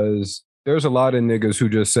 because there's a lot of niggas who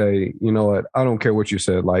just say, you know what? I don't care what you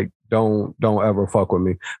said. Like, don't ever fuck with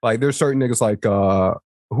me. Like, there's certain niggas like,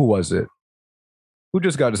 who was it? Who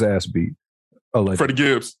just got his ass beat? Freddie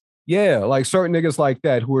Gibbs. Yeah, like certain niggas like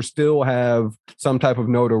that who are still have some type of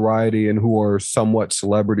notoriety and who are somewhat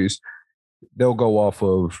celebrities. They'll go off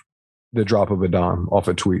of the drop of a dime off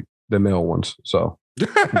a tweet, the male ones. So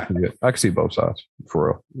I can see both sides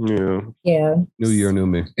for real. Yeah. New year, new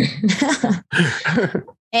me.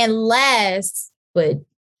 And last, but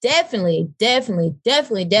definitely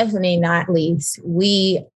not least,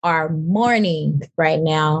 we are mourning right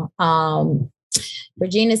now.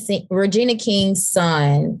 Regina King's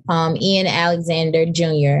son, Ian Alexander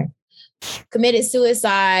Jr., committed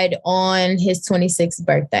suicide on his 26th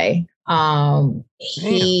birthday.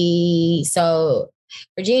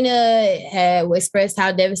 Regina had expressed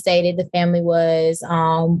how devastated the family was.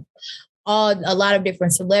 A lot of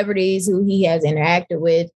different celebrities who he has interacted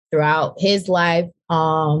with throughout his life.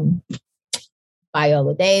 Viola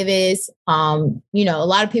Davis. A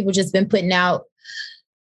lot of people just been putting out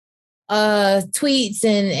tweets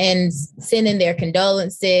and sending their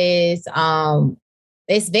condolences.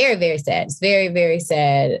 It's very, very sad. It's very, very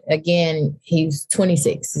sad. Again, he's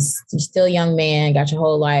 26. He's still a young man, got your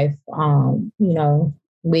whole life.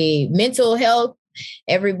 Mental health,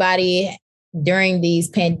 everybody during this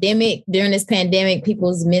pandemic,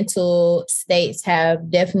 people's mental states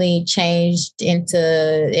have definitely changed and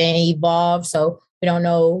evolved. So we don't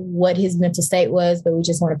know what his mental state was, but we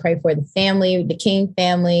just want to pray for the family, the King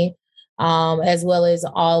family, as well as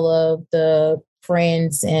all of the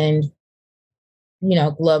friends and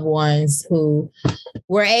loved ones who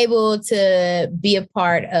were able to be a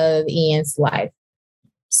part of Ian's life.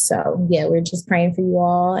 So yeah, we're just praying for you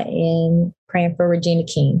all and praying for Regina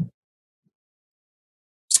King.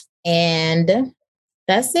 And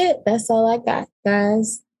that's it. That's all I got,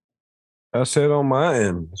 guys. That's it on my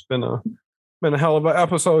end. It's been a hell of an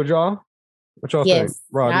episode, y'all. What y'all think?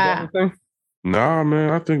 Rod, you got anything? Nah,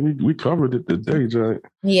 man. I think we covered it today, Jay.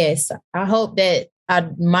 Yes. I hope that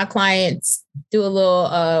my clients do a little,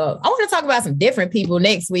 I want to talk about some different people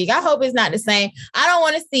next week. I hope it's not the same. I don't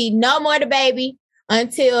want to see no more the baby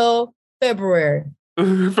until February.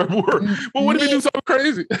 February. Well, what if we do something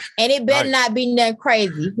crazy? And it better not be nothing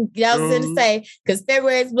crazy. I was going to say, because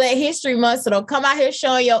February is Black History Month, so don't come out here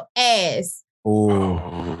showing your ass.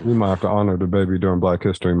 Oh, we might have to honor the baby during Black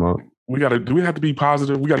History Month. Do we have to be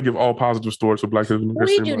positive? We got to give all positive stories for Black History Month.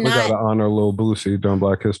 We got to honor Lil Boosie during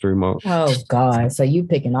Black History Month. Oh, God. So you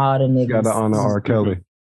picking all the niggas. Got to honor R. Kelly.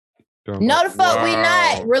 No, the fuck we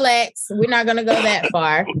not. Relax. We're not going to go that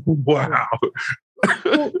far. Wow.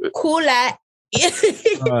 Cool that.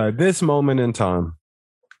 This moment in time.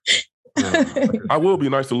 I will be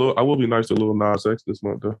nice to Lil Nas X this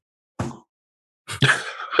month, though.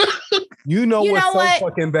 You know what's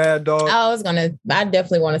fucking bad, dog? I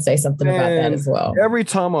definitely want to say something about that as well. Every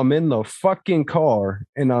time I'm in the fucking car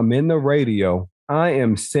and I'm in the radio, I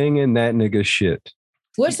am singing that nigga shit.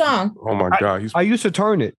 What song? Oh my God. I used to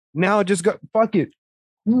turn it. Now I just got, fuck it.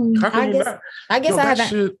 I guess I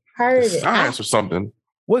haven't heard it. Science or something.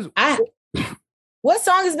 What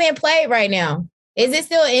song is being played right now? Is it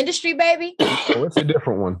still Industry, Baby? Oh, it's a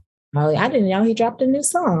different one. Oh, I didn't know he dropped a new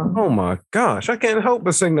song. Oh my gosh, I can't help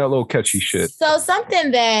but sing that little catchy shit. So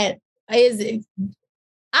something that is,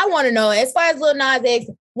 I want to know, as far as Lil Nas X,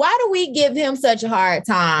 why do we give him such a hard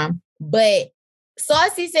time? But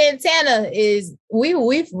Saucy Santana is,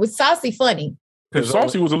 we Saucy funny. If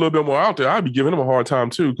Saucy was a little bit more out there, I'd be giving him a hard time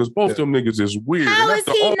too, because both them niggas is weird. How is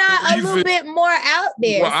he not a little bit more out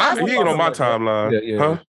there? Well, he ain't on my timeline. Yeah.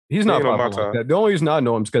 Huh? He's not on my time. The only reason I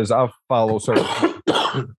know him is because I follow certain.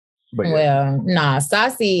 But well, nah,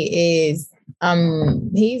 Saucy is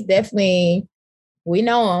he's definitely, we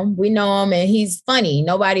know him, and he's funny.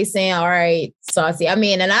 Nobody's saying, all right, Saucy. I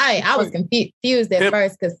mean, and I was confused at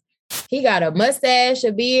first because he got a mustache,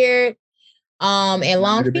 a beard, and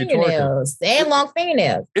long fingernails.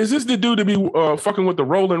 Is this the dude to be fucking with the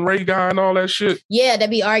Roland Ray guy and all that shit? Yeah, they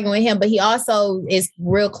be arguing with him, but he also is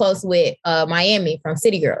real close with Miami from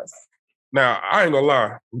City Girls. Now, I ain't gonna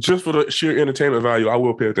lie. Just for the sheer entertainment value, I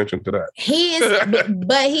will pay attention to that. He is,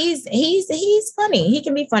 but he's funny. He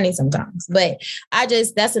can be funny sometimes. But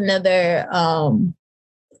that's another. I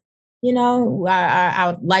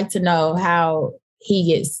would like to know how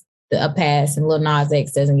he gets a pass and Lil Nas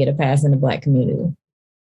X doesn't get a pass in the Black community.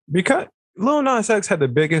 Because Lil Nas X had the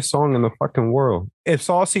biggest song in the fucking world. If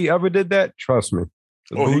Saucy ever did that, trust me,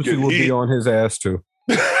 Boosie would be on his ass too.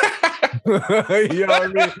 You know what I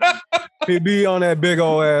mean? He'd be on that big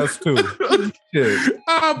old ass too. Shit.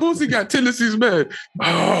 Boosie got tendencies, man.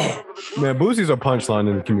 Oh. Man, Boosie's a punchline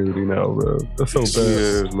in the community now, bro. That's so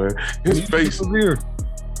bad. Yes, man. His face. So weird.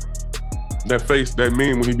 That face, that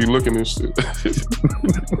meme when he be looking and shit.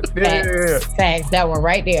 Yeah. Thanks. That one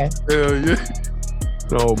right there. Hell yeah.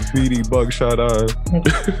 Oh, beady bugshot eye.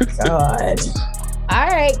 God. All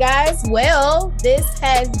right, guys. Well, this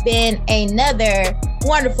has been another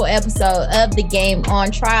wonderful episode of The Game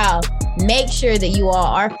on Trial. Make sure that you all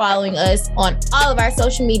are following us on all of our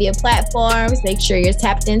social media platforms. Make sure you're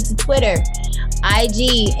tapped into Twitter,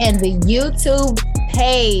 IG, and the YouTube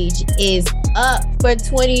page is up for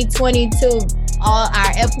 2022. All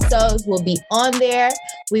our episodes will be on there.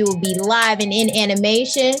 We will be live and in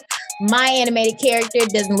animation. My animated character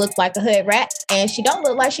doesn't look like a hood rat, and she don't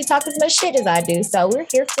look like she talks as much shit as I do. So we're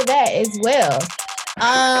here for that as well.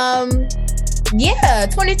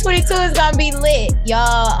 2022 is gonna be lit.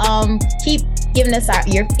 Y'all keep giving us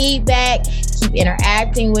your feedback, keep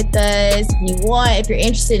interacting with us. If you're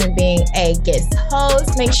interested in being a guest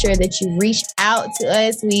host, make sure that you reach out to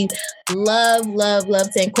us. We love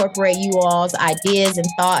to incorporate you all's ideas and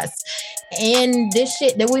thoughts in this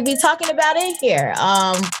shit that we be talking about in here.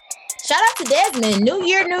 Shout out to Desmond. New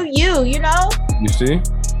year, new you, you know? You see?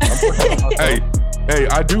 Hey,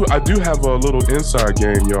 I do have a little inside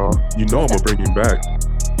game, y'all. You know I'm gonna bring him back.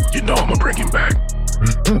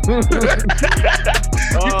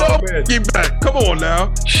 Come on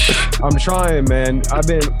now. I'm trying, man. How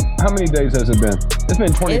many days has it been? It's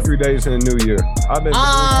been 23 days in the new year. I've been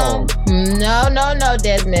calm. No,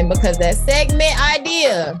 Desmond, because that segment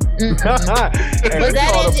idea. Was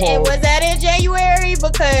that in January?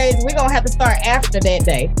 Because we're going to have to start after that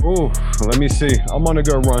day. Ooh, let me see. I'm on a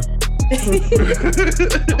good run.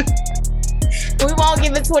 We won't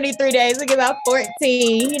give it 23 days. We'll give about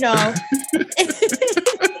 14, you know.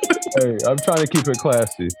 Hey, I'm trying to keep it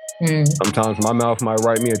classy. Sometimes my mouth might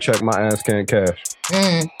write me a check my ass can't cash.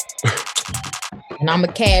 And I'm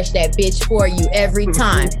going to cash that bitch for you every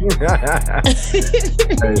time.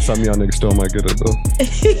 Hey, some of y'all niggas still might get it, though.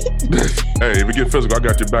 Hey, if it get physical, I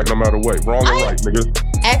got your back no matter what. Wrong or right, nigga.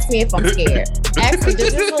 Ask me if I'm scared. Ask me,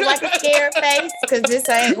 does this look like a scared face? Because this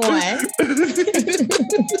ain't one.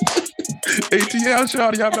 ATL,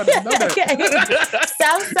 shawty, y'all better know that. Okay.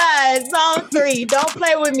 Southside, Zone 3. Don't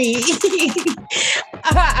play with me.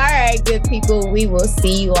 All right, good people. We will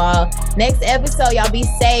see you all next episode. Y'all be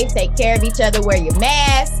safe. Take care of each other. Wear your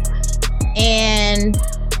mask. And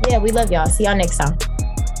yeah, we love y'all. See y'all next time.